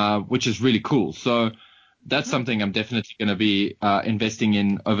me, which is really cool. So that's something I'm definitely going to be investing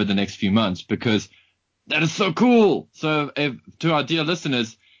in over the next few months, because that is so cool. So to our dear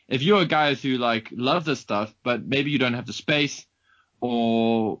listeners, if you're guys who love this stuff, but maybe you don't have the space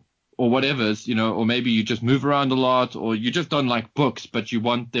or whatever's, or maybe you just move around a lot, or you just don't like books, but you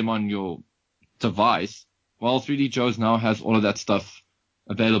want them on your device, well, 3D Joe's now has all of that stuff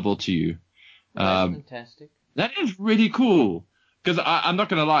available to you. That's fantastic. That is really cool. Because I'm not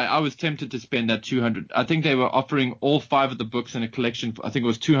going to lie, I was tempted to spend that $200. I think they were offering all 5 of the books in a collection. I think it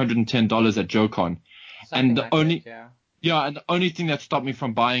was $210 at JoeCon. And the only thing that stopped me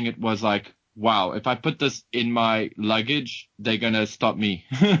from buying it was wow, if I put this in my luggage, they're going to stop me.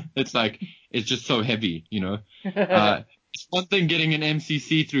 It's just so heavy, It's one thing getting an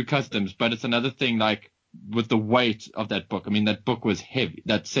MCC through customs, but it's another thing with the weight of that book. I mean, that book was heavy.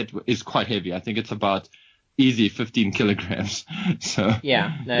 That set is quite heavy. I think it's about easy 15 kilograms. So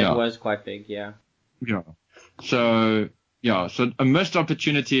it was quite big. Yeah. So a missed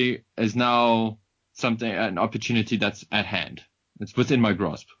opportunity is now an opportunity that's at hand. It's within my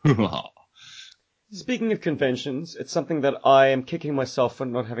grasp. Speaking of conventions, it's something that I am kicking myself for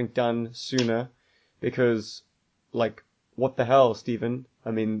not having done sooner, because what the hell, Stephen?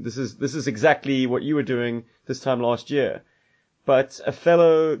 I mean, this is exactly what you were doing this time last year. But a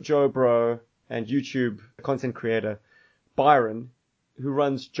fellow Joe Bro and YouTube content creator, Byron, who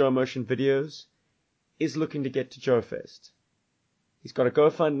runs Joe Motion Videos, is looking to get to Joe Fest. He's got a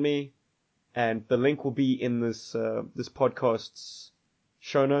GoFundMe, and the link will be in this podcast's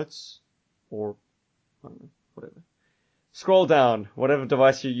show notes, or I don't know, whatever. Scroll down, whatever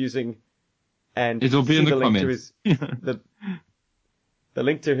device you're using, and it'll be in the comments. The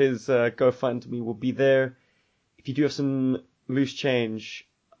link to his GoFundMe will be there. If you do have some loose change,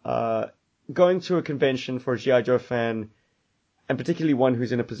 going to a convention for a G.I. Joe fan, and particularly one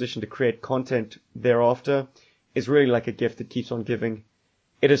who's in a position to create content thereafter, is really like a gift that keeps on giving.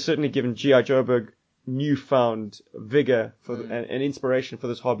 It has certainly given G.I. Joeberg newfound vigor and inspiration for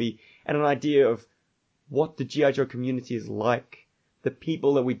this hobby, and an idea of what the G.I. Joe community is like, the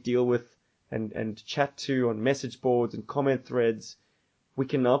people that we deal with and chat to on message boards and comment threads. We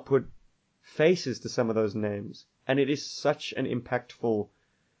can now put faces to some of those names, and it is such an impactful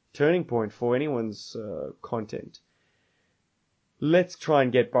turning point for anyone's content. Let's try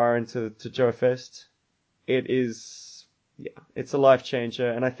and get Byron to Joe Fest. It's a life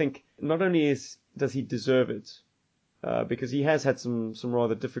changer, and I think not only does he deserve it, because he has had some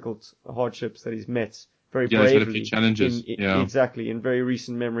rather difficult hardships that he's met very bravely. He's had a few challenges. Exactly, in very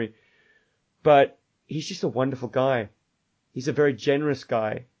recent memory. But he's just a wonderful guy. He's a very generous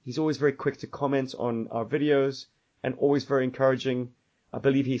guy. He's always very quick to comment on our videos, and always very encouraging. I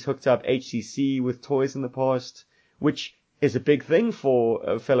believe he's hooked up HCC with toys in the past, which is a big thing for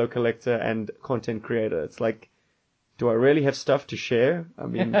a fellow collector and content creator. It's do I really have stuff to share? I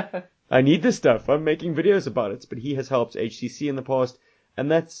mean, I need this stuff. I'm making videos about it. But he has helped HCC in the past,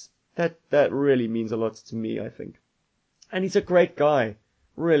 and that really means a lot to me, I think. And he's a great guy.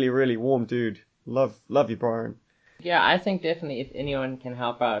 Really, really warm dude. Love you, Byron. Yeah, I think definitely if anyone can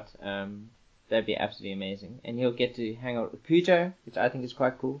help out, that'd be absolutely amazing. And he'll get to hang out with Pujo, which I think is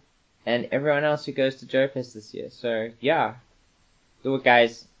quite cool, and everyone else who goes to Joe Fest this year. So yeah, do it,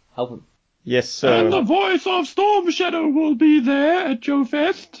 guys. Help him. Yes, sir. And the voice of Storm Shadow will be there at Joe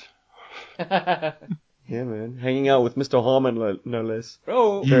Fest. Yeah, man. Hanging out with Mr. Harmon, no less.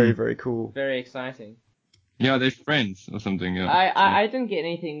 Oh, very, very cool. Very exciting. Yeah, they're friends or something. Yeah. I didn't get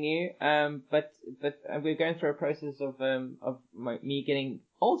anything new. But we're going through a process of me getting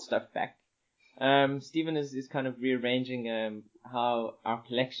old stuff back. Stephen is kind of rearranging how our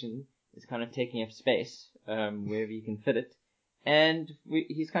collection is kind of taking up space wherever you can fit it, and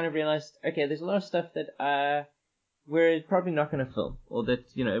he's kind of realized, okay, there's a lot of stuff that we're probably not going to film, or that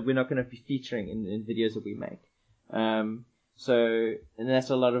we're not going to be featuring in videos that we make. So, and that's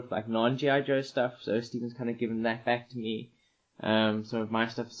a lot of non-G.I. Joe stuff, so Stephen's kind of given that back to me. Some of my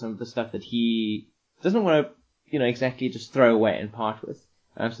stuff, some of the stuff that he doesn't want to, exactly just throw away and part with.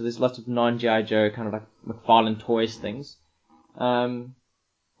 So there's lots of non-G.I. Joe kind of like McFarlane Toys things.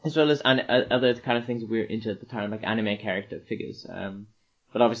 As well as other kind of things that we were into at the time, like anime character figures.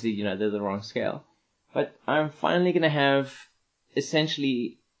 But obviously, they're the wrong scale. But I'm finally going to have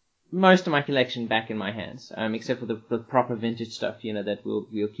essentially most of my collection back in my hands, except for the proper vintage stuff, that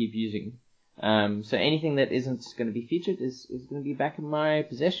we'll keep using. So anything that isn't going to be featured is going to be back in my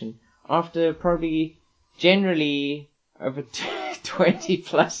possession after probably generally over 20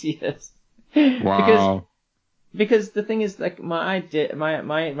 plus years. Wow. Because the thing is, like, my idea,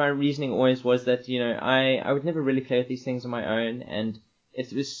 my reasoning always was that, I would never really play with these things on my own, and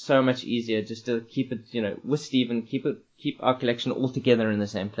it was so much easier just to keep it, with Steven, keep our collection all together in the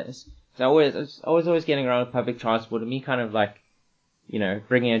same place. So I was always getting around with public transport, and me kind of like,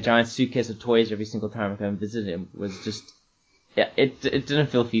 bringing a giant suitcase of toys every single time I go and visit him was just, it didn't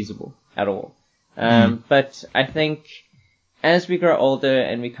feel feasible at all. But I think as we grow older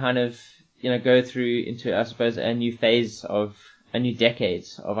and we kind of, go through into, I suppose, a new decade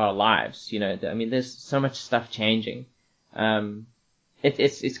of our lives, there's so much stuff changing.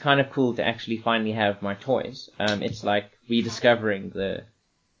 It's kind of cool to actually finally have my toys. It's like rediscovering the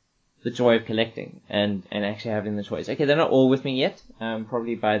joy of collecting and actually having the toys. Okay, they're not all with me yet.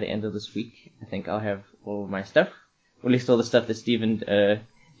 Probably by the end of this week, I think I'll have all of my stuff. Or at least all the stuff that Steven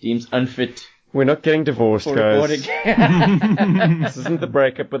deems unfit. We're not getting divorced, for guys. recording. This isn't the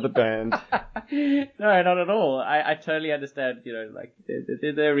breakup of the band. No, not at all. I totally understand, like,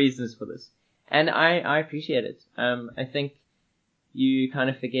 there are reasons for this. And I appreciate it. I think you kind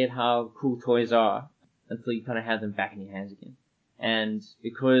of forget how cool toys are until you kind of have them back in your hands again. And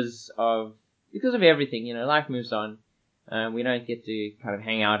because of everything, life moves on. We don't get to kind of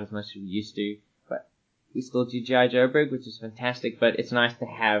hang out as much as we used to, but we still do G.I. Joeberg, which is fantastic, but it's nice to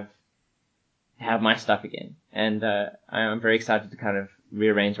have my stuff again. And I'm very excited to kind of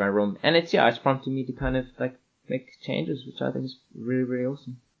rearrange my room. And it's prompted me to kind of like make changes, which I think is really, really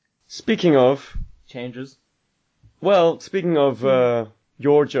awesome. Speaking of Changes. Well, speaking of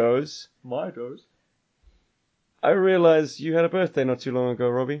your Joes, My Joes. I realized you had a birthday not too long ago,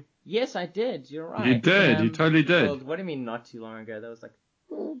 Robbie. Yes, I did. You're right. You did. You totally did. Well, what do you mean not too long ago? That was like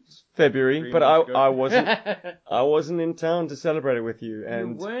February, 3 but months ago. I wasn't in town to celebrate it with you, You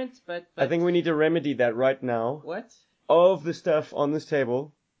and weren't, but I think we need to remedy that right now. What? Of the stuff on this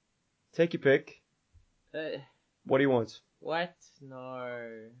table, take your pick. What do you want? What? No.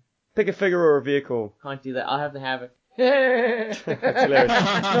 Pick a figure or a vehicle. Can't do that. I'll have the Havoc. That's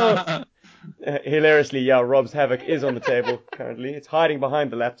hilarious. Hilariously, yeah, Rob's Havoc is on the table currently. It's hiding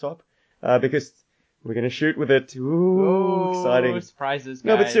behind the laptop because we're going to shoot with it. Ooh, exciting. Surprises, guys.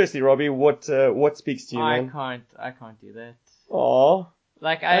 No, but seriously, Robbie, what speaks to you, man? I can't do that. Aw.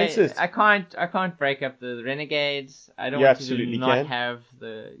 Like, I insist. I can't break up the Renegades. I don't You want absolutely you to not can. have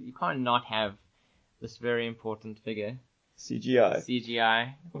you can't not have this very important figure. CGI.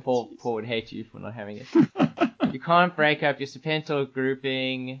 CGI. Oh, Paul would hate you for not having it. You can't break up your Serpentor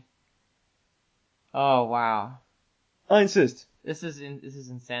grouping. Oh, wow. I insist. This is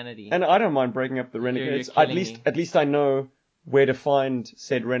insanity. And I don't mind breaking up the renegades. You're killing me. At least I know where to find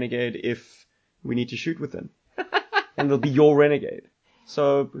said renegade if we need to shoot with them. And they'll be your renegade.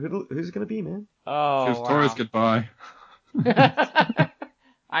 So who's it gonna be, man? Oh, Choose wow. Taurus goodbye.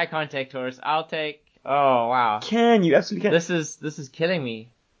 I can't take Taurus. I'll take. Oh, wow. Can you absolutely can? This is killing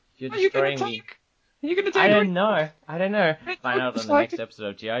me. You're Are you gonna destroying me. take? Are you gonna take? I don't know. Find out on the next episode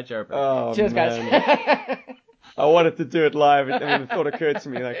of G.I. Joe. Oh, Cheers, man. guys. I wanted to do it live. I mean, the thought occurred to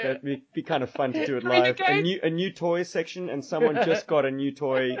me like that'd be kind of fun to do it live. Renegade? A new toy section, and someone just got a new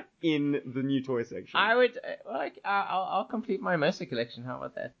toy in the new toy section. I would I'll complete my Mercer collection. How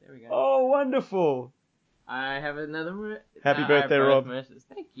about that? There we go. Oh, wonderful! I have another. Happy I birthday, have both Rob. Mercers.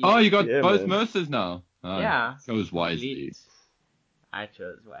 Thank you. Oh, you got Yeah, both man. Mercers now. Oh, Yeah. Chose wisely. Complete. I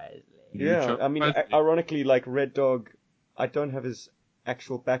chose wisely. You Yeah, chose I mean, wisely. ironically, like Red Dog, I don't have his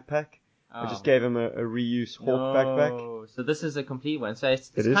actual backpack. I just gave him a reuse Hawk backpack. So this is a complete one. So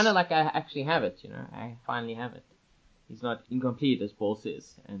it's It is? kind of like I actually have it. I finally have it. He's not incomplete, as Paul says.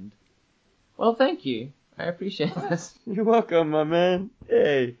 And well, thank you. I appreciate this. You're welcome, my man.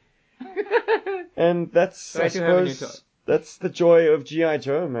 Hey. And that's, I Glad you have a new suppose, toy. that's the joy of G.I.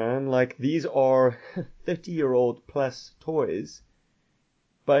 Joe, man. Like, these are 30-year-old plus toys,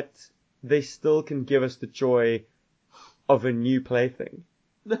 but they still can give us the joy of a new plaything.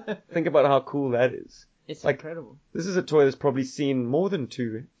 Think about how cool that is. It's Like- incredible. This is a toy that's probably seen more than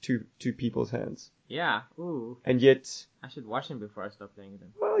two people's hands. Yeah. Ooh. And yet, I should wash him before I stop playing with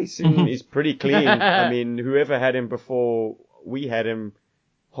him. well, he's pretty clean. I mean, whoever had him before we had him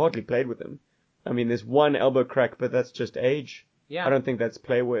hardly played with him. I mean, there's one elbow crack, but that's just age. Yeah. I don't think that's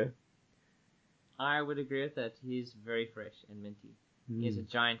playware. I would agree with that. He's very fresh and minty. He has a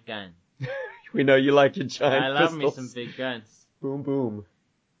giant gun. We know you like your giant I love pistols. me some big guns. Boom, boom.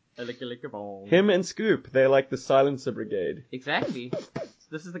 A lick a boom. Him and Scoop, they're like the silencer brigade. Exactly.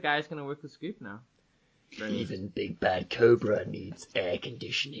 This is the guy who's going to work with Scoop now. Even Big Bad Cobra needs air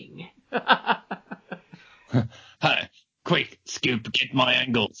conditioning. Hey, quick, Scoop, get my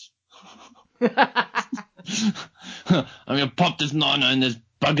angles. I'm gonna pop this niner in this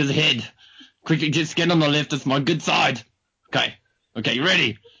bugger's head. Quickly, just get on the left, it's my good side. Okay, you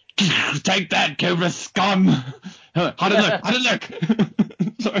ready? Take that, Cobra scum! How'd it look?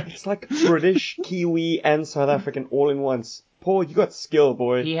 Sorry. It's like British, Kiwi, and South African all in once. Paul, you got skill,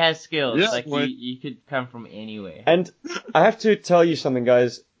 boy. He has skills. Yeah, like, well- you could come from anywhere. And I have to tell you something,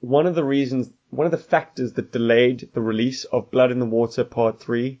 guys. One of the factors that delayed the release of Blood in the Water Part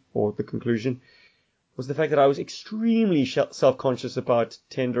 3, or the conclusion, was the fact that I was extremely self-conscious about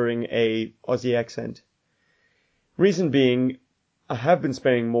tendering a Aussie accent. Reason being, I have been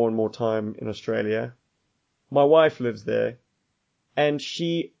spending more and more time in Australia. My wife lives there, and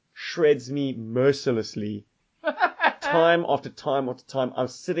she shreds me mercilessly. Time after time after time, I'm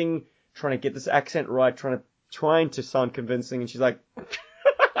sitting trying to get this accent right, trying to sound convincing, and she's like,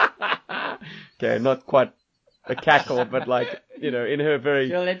 okay, not quite a cackle, but like, in her very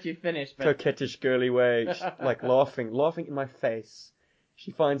She'll let you finish, but coquettish, girly way, like laughing in my face.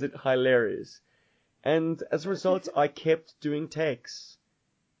 She finds it hilarious. And as a result, I kept doing takes.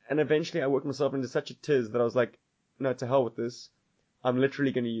 And eventually I worked myself into such a tiz that I was like, no, to hell with this. I'm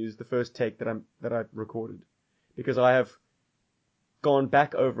literally going to use the first take that I recorded. Because I have gone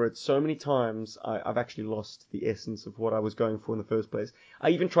back over it so many times, I've actually lost the essence of what I was going for in the first place. I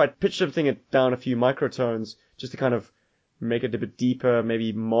even tried pitch shifting it down a few microtones just to kind of make it a bit deeper,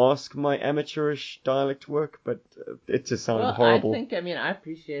 maybe mask my amateurish dialect work, but it just sounded horrible. I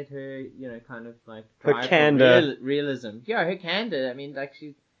appreciate her, kind of like Her drive for candor. realism. Yeah, her candor. I mean, like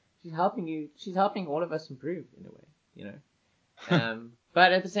she's helping you. She's helping all of us improve in a way,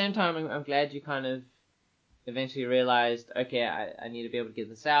 But at the same time, I'm glad you kind of eventually realized, okay, I need to be able to get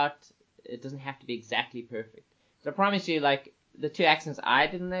this out. It doesn't have to be exactly perfect. So I promise you, like the 2 accents I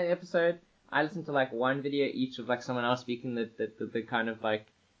did in that episode, I listened to like 1 video each of like someone else speaking the kind of like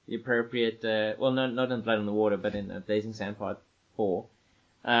the appropriate, well, no, not in Blood in the Water, but in Blazing Sand Part 4.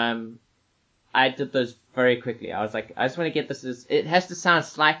 I did those very quickly. I was like, I just want to get this it has to sound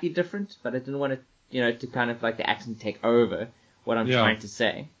slightly different, but I didn't want it, to kind of like the accent take over what I'm trying to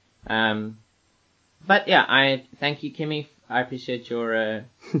say. But yeah, I thank you, Kimmy. I appreciate your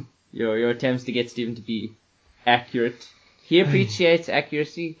attempts to get Stephen to be accurate. He appreciates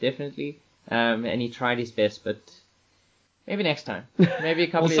accuracy, definitely. And he tried his best, but maybe next time. Maybe a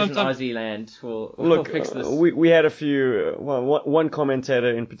couple of years in Aussie land will fix this. We had a few, one commentator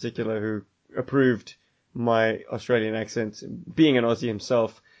in particular who approved my Australian accent, being an Aussie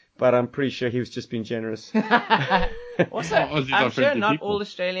himself, but I'm pretty sure he was just being generous. Also, I'm sure not all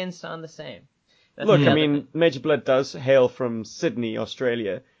Australians sound the same. That's Look, the I other mean, thing. Major Blood does hail from Sydney,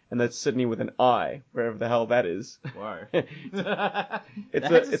 Australia, and that's Sydney with an I, wherever the hell that is. Whoa.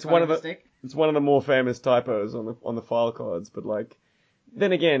 It's one of the more famous typos on the file cards, but like,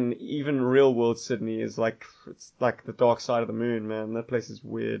 then again, even real world Sydney is like, it's like the dark side of the moon, man. That place is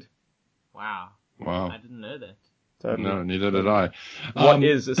weird. Wow. Wow. I didn't know that. Totally. No, neither did I. What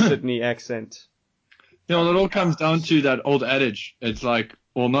is a Sydney accent? It all comes down to that old adage. It's like,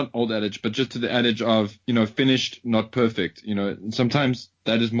 well, not old adage, but just to the adage of, finished, not perfect. Sometimes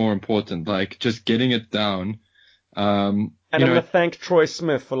that is more important, like just getting it down. And I'm going to thank Troy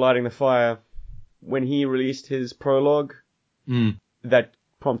Smith for lighting the fire. When he released his prologue, that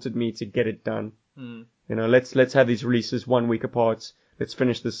prompted me to get it done. Mm. Let's have these releases 1 week apart. Let's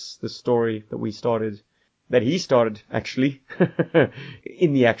finish this story that he started, actually,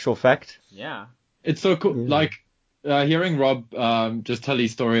 in the actual fact. Yeah. It's so cool. Yeah. Like, hearing Rob just tell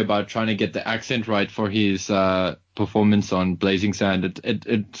his story about trying to get the accent right for his performance on Blazing Sand,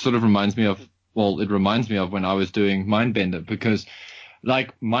 it sort of reminds me of when I was doing Mindbender, because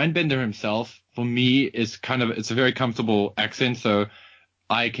like Mindbender himself, for me, it's a very comfortable accent, so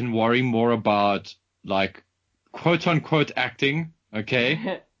I can worry more about like quote unquote acting,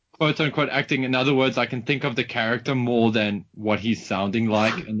 okay? Quote unquote acting. In other words, I can think of the character more than what he's sounding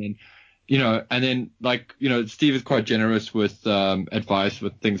like, and then Steve is quite generous with advice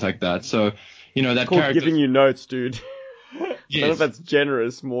with things like that. So, that Called character giving you notes, dude. Yes. None of that's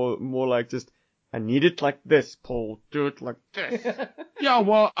generous. More like just, I need it like this, Paul. Do it like this. Yeah,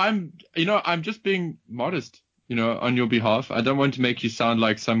 well, I'm just being modest, on your behalf. I don't want to make you sound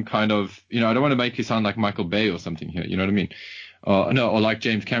like some kind of, I don't want to make you sound like Michael Bay or something here. You know what I mean? or like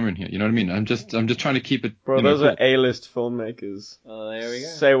James Cameron here. You know what I mean? I'm just trying to keep it. Bro, you know, those cool. are A-list filmmakers. Oh, there we go.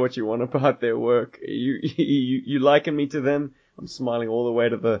 Say what you want about their work. You liken me to them. I'm smiling all the way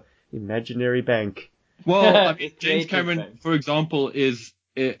to the imaginary bank. Well, I mean, It's James creative Cameron, bank. for example,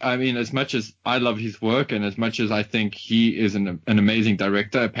 I mean, as much as I love his work and as much as I think he is an amazing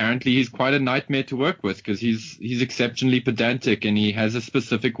director, apparently he's quite a nightmare to work with because he's exceptionally pedantic and he has a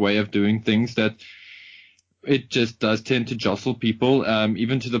specific way of doing things that it just does tend to jostle people,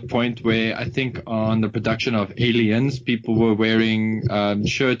 even to the point where I think on the production of Aliens, people were wearing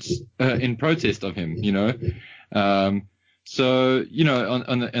shirts in protest of him, you know. So, you know,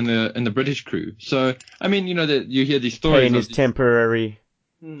 in the British crew. So, I mean, you know, you hear these stories. Pain is temporary.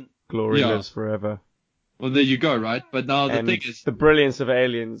 Hmm. Glory Yeah. lives forever. Well, there you go, right? But now the And thing is, the brilliance of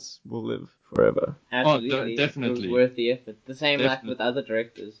Aliens will live forever. Absolutely. definitely. It was worth the effort. The same like Definitely. with other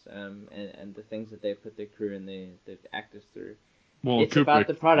directors, and the things that they put their crew and the actors through. well, It's about Kubrick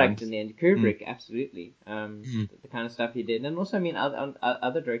the product once. in the end. Kubrick, absolutely. The kind of stuff he did, and also I mean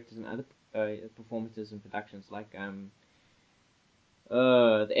other directors and other performances and productions like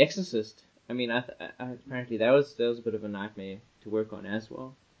The Exorcist. I mean, apparently that was a bit of a nightmare to work on as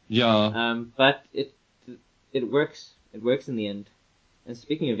well. Yeah. But it works. It works in the end. And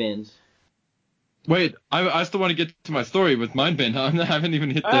speaking of ends. Wait, I still want to get to my story with Mindbend. I haven't even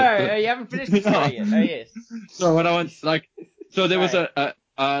hit You haven't finished the story yet. Oh yes. So what I want, so there was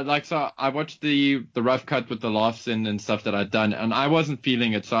Right. so I watched the rough cut with the laughs and stuff that I'd done, and I wasn't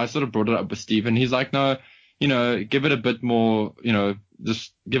feeling it, so I sort of brought it up with Steve, and he's like, no, you know, give it a bit more, you know,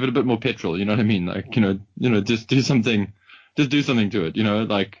 just give it a bit more petrol, you know what I mean? Like, you know, just do something to it, you know,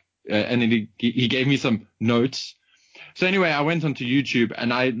 like, and then he gave me some notes. So anyway, I went onto YouTube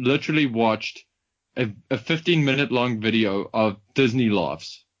and I literally watched a 15-minute long video of Disney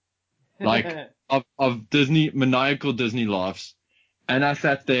laughs, like of maniacal Disney laughs. And I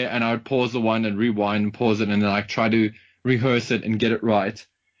sat there and I would pause the one and rewind and pause it and then like try to rehearse it and get it right.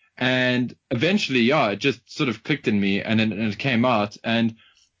 And eventually, yeah, it just sort of clicked in me and then it came out. And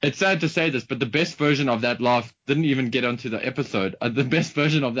it's sad to say this, but the best version of that laugh didn't even get onto the episode. The best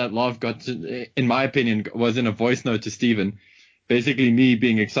version of that laugh in my opinion, was in a voice note to Steven. Basically me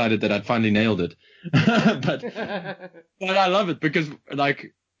being excited that I'd finally nailed it. but I love it because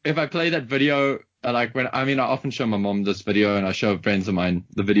like if I play that video, like I often show my mom this video and I show friends of mine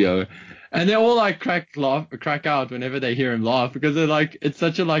the video and they all like crack out whenever they hear him laugh because they're like,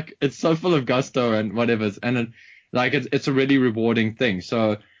 it's so full of gusto and whatever. And it's a really rewarding thing.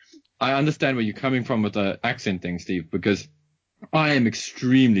 So I understand where you're coming from with the accent thing, Steve, because I am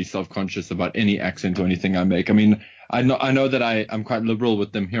extremely self-conscious about any accent or anything I make. I mean, I know that I'm quite liberal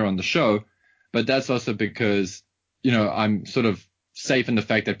with them here on the show, but that's also because, you know, I'm sort of safe in the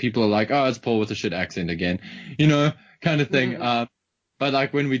fact that people are like, oh, it's Paul with a shit accent again, you know, kind of thing. But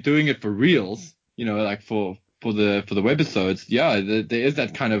like when we're doing it for reals, you know, like for the webisodes, yeah, there is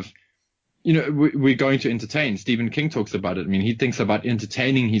that kind of, you know, we're going to entertain. Stephen King talks about it. I mean, he thinks about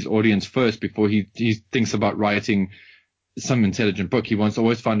entertaining his audience first before he thinks about writing some intelligent book. He wants to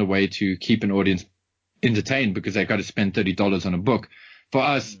always find a way to keep an audience entertained because they got to spend $30 on a book. For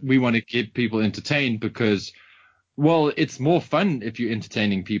us, we want to keep people entertained because, well, it's more fun if you're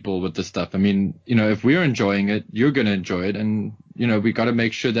entertaining people with this stuff. I mean, you know, if we're enjoying it, you're going to enjoy it. And, you know, we got to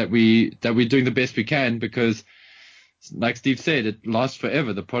make sure that we're doing the best we can because, like Steve said, it lasts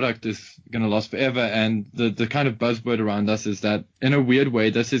forever. The product is going to last forever. And the kind of buzzword around us is that in a weird way,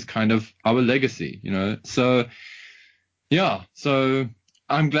 this is kind of our legacy, you know? So, yeah. So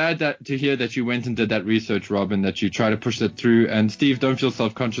I'm glad to hear that you went and did that research, Rob, and that you try to push that through. And Steve, don't feel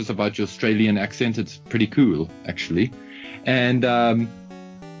self-conscious about your Australian accent. It's pretty cool, actually. And,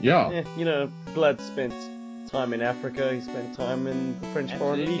 yeah, you know, Blood spent time in Africa, he spent time in the French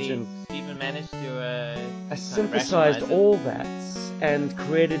Foreign Legion. Stephen managed to I synthesized rationalize it. all that and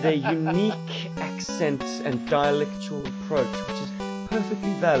created a unique accent and dialectual approach, which is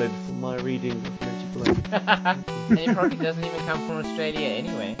perfectly valid for my reading of Magic Blood. And it probably doesn't even come from Australia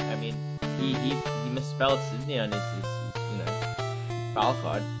anyway. I mean, he misspelled Sydney on his you know, file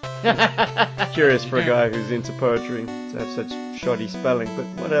card. Curious for a guy who's into poetry to have such shoddy spelling, but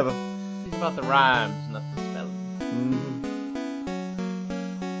whatever. It's about the rhymes, not the spelling.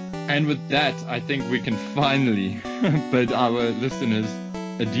 And with that, I think we can finally bid our listeners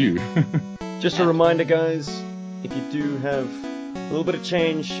adieu. Just a reminder, guys, if you do have a little bit of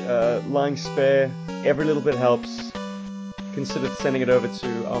change lying spare, every little bit helps. Consider sending it over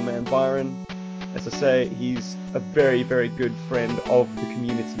to our man Byron. As I say, he's a very, very good friend of the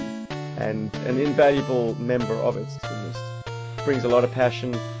community and an invaluable member of it, to be honest. Brings a lot of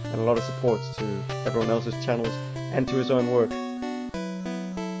passion and a lot of support to everyone else's channels and to his own work.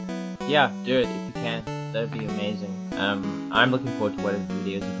 Yeah, do it if you can. That'd be amazing. I'm looking forward to whatever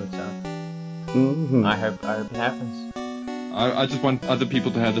videos he puts out. Mm-hmm. I hope it happens. I just want other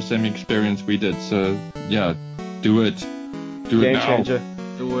people to have the same experience we did. So yeah, do it. Do it Game now. changer.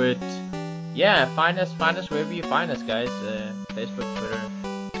 Do it. Yeah, find us wherever you find us, guys. Facebook, Twitter,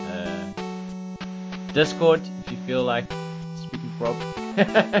 Discord, if you feel like speaking to Rob.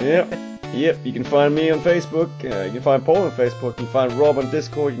 Yep. You can find me on Facebook. You can find Paul on Facebook. You can find Rob on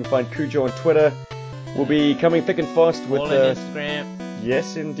Discord. You can find Cujo on Twitter. We'll be coming thick and fast with Paul on Instagram.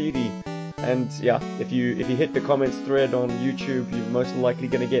 Yes, indeedy. And yeah, if you hit the comments thread on YouTube, you're most likely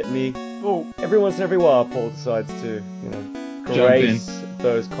gonna get me. Oh, every once in every while, Paul decides to, grace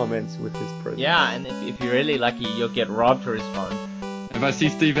those comments with his presence. Yeah, and if you're really lucky, you'll get Rob to respond. If I see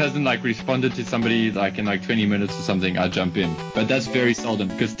Steve hasn't responded to somebody in 20 minutes or something, I'll jump in. But that's very seldom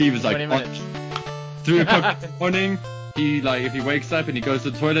because Steve is 20 minutes. 3 o'clock in the morning. He if he wakes up and he goes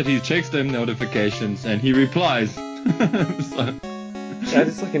to the toilet, he checks the notifications and he replies. So. Yeah,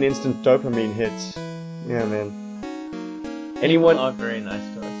 it's like an instant dopamine hit. Yeah, man. People are very nice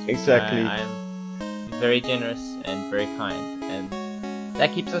to us. Exactly. I am very generous and very kind, and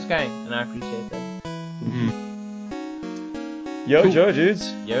that keeps us going, and I appreciate that. Mm-hmm. Yo, Cool. Joe,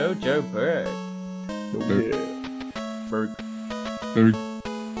 dudes. Yo, Joe Bird. Yeah. Bird. Very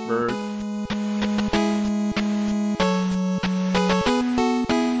Bird.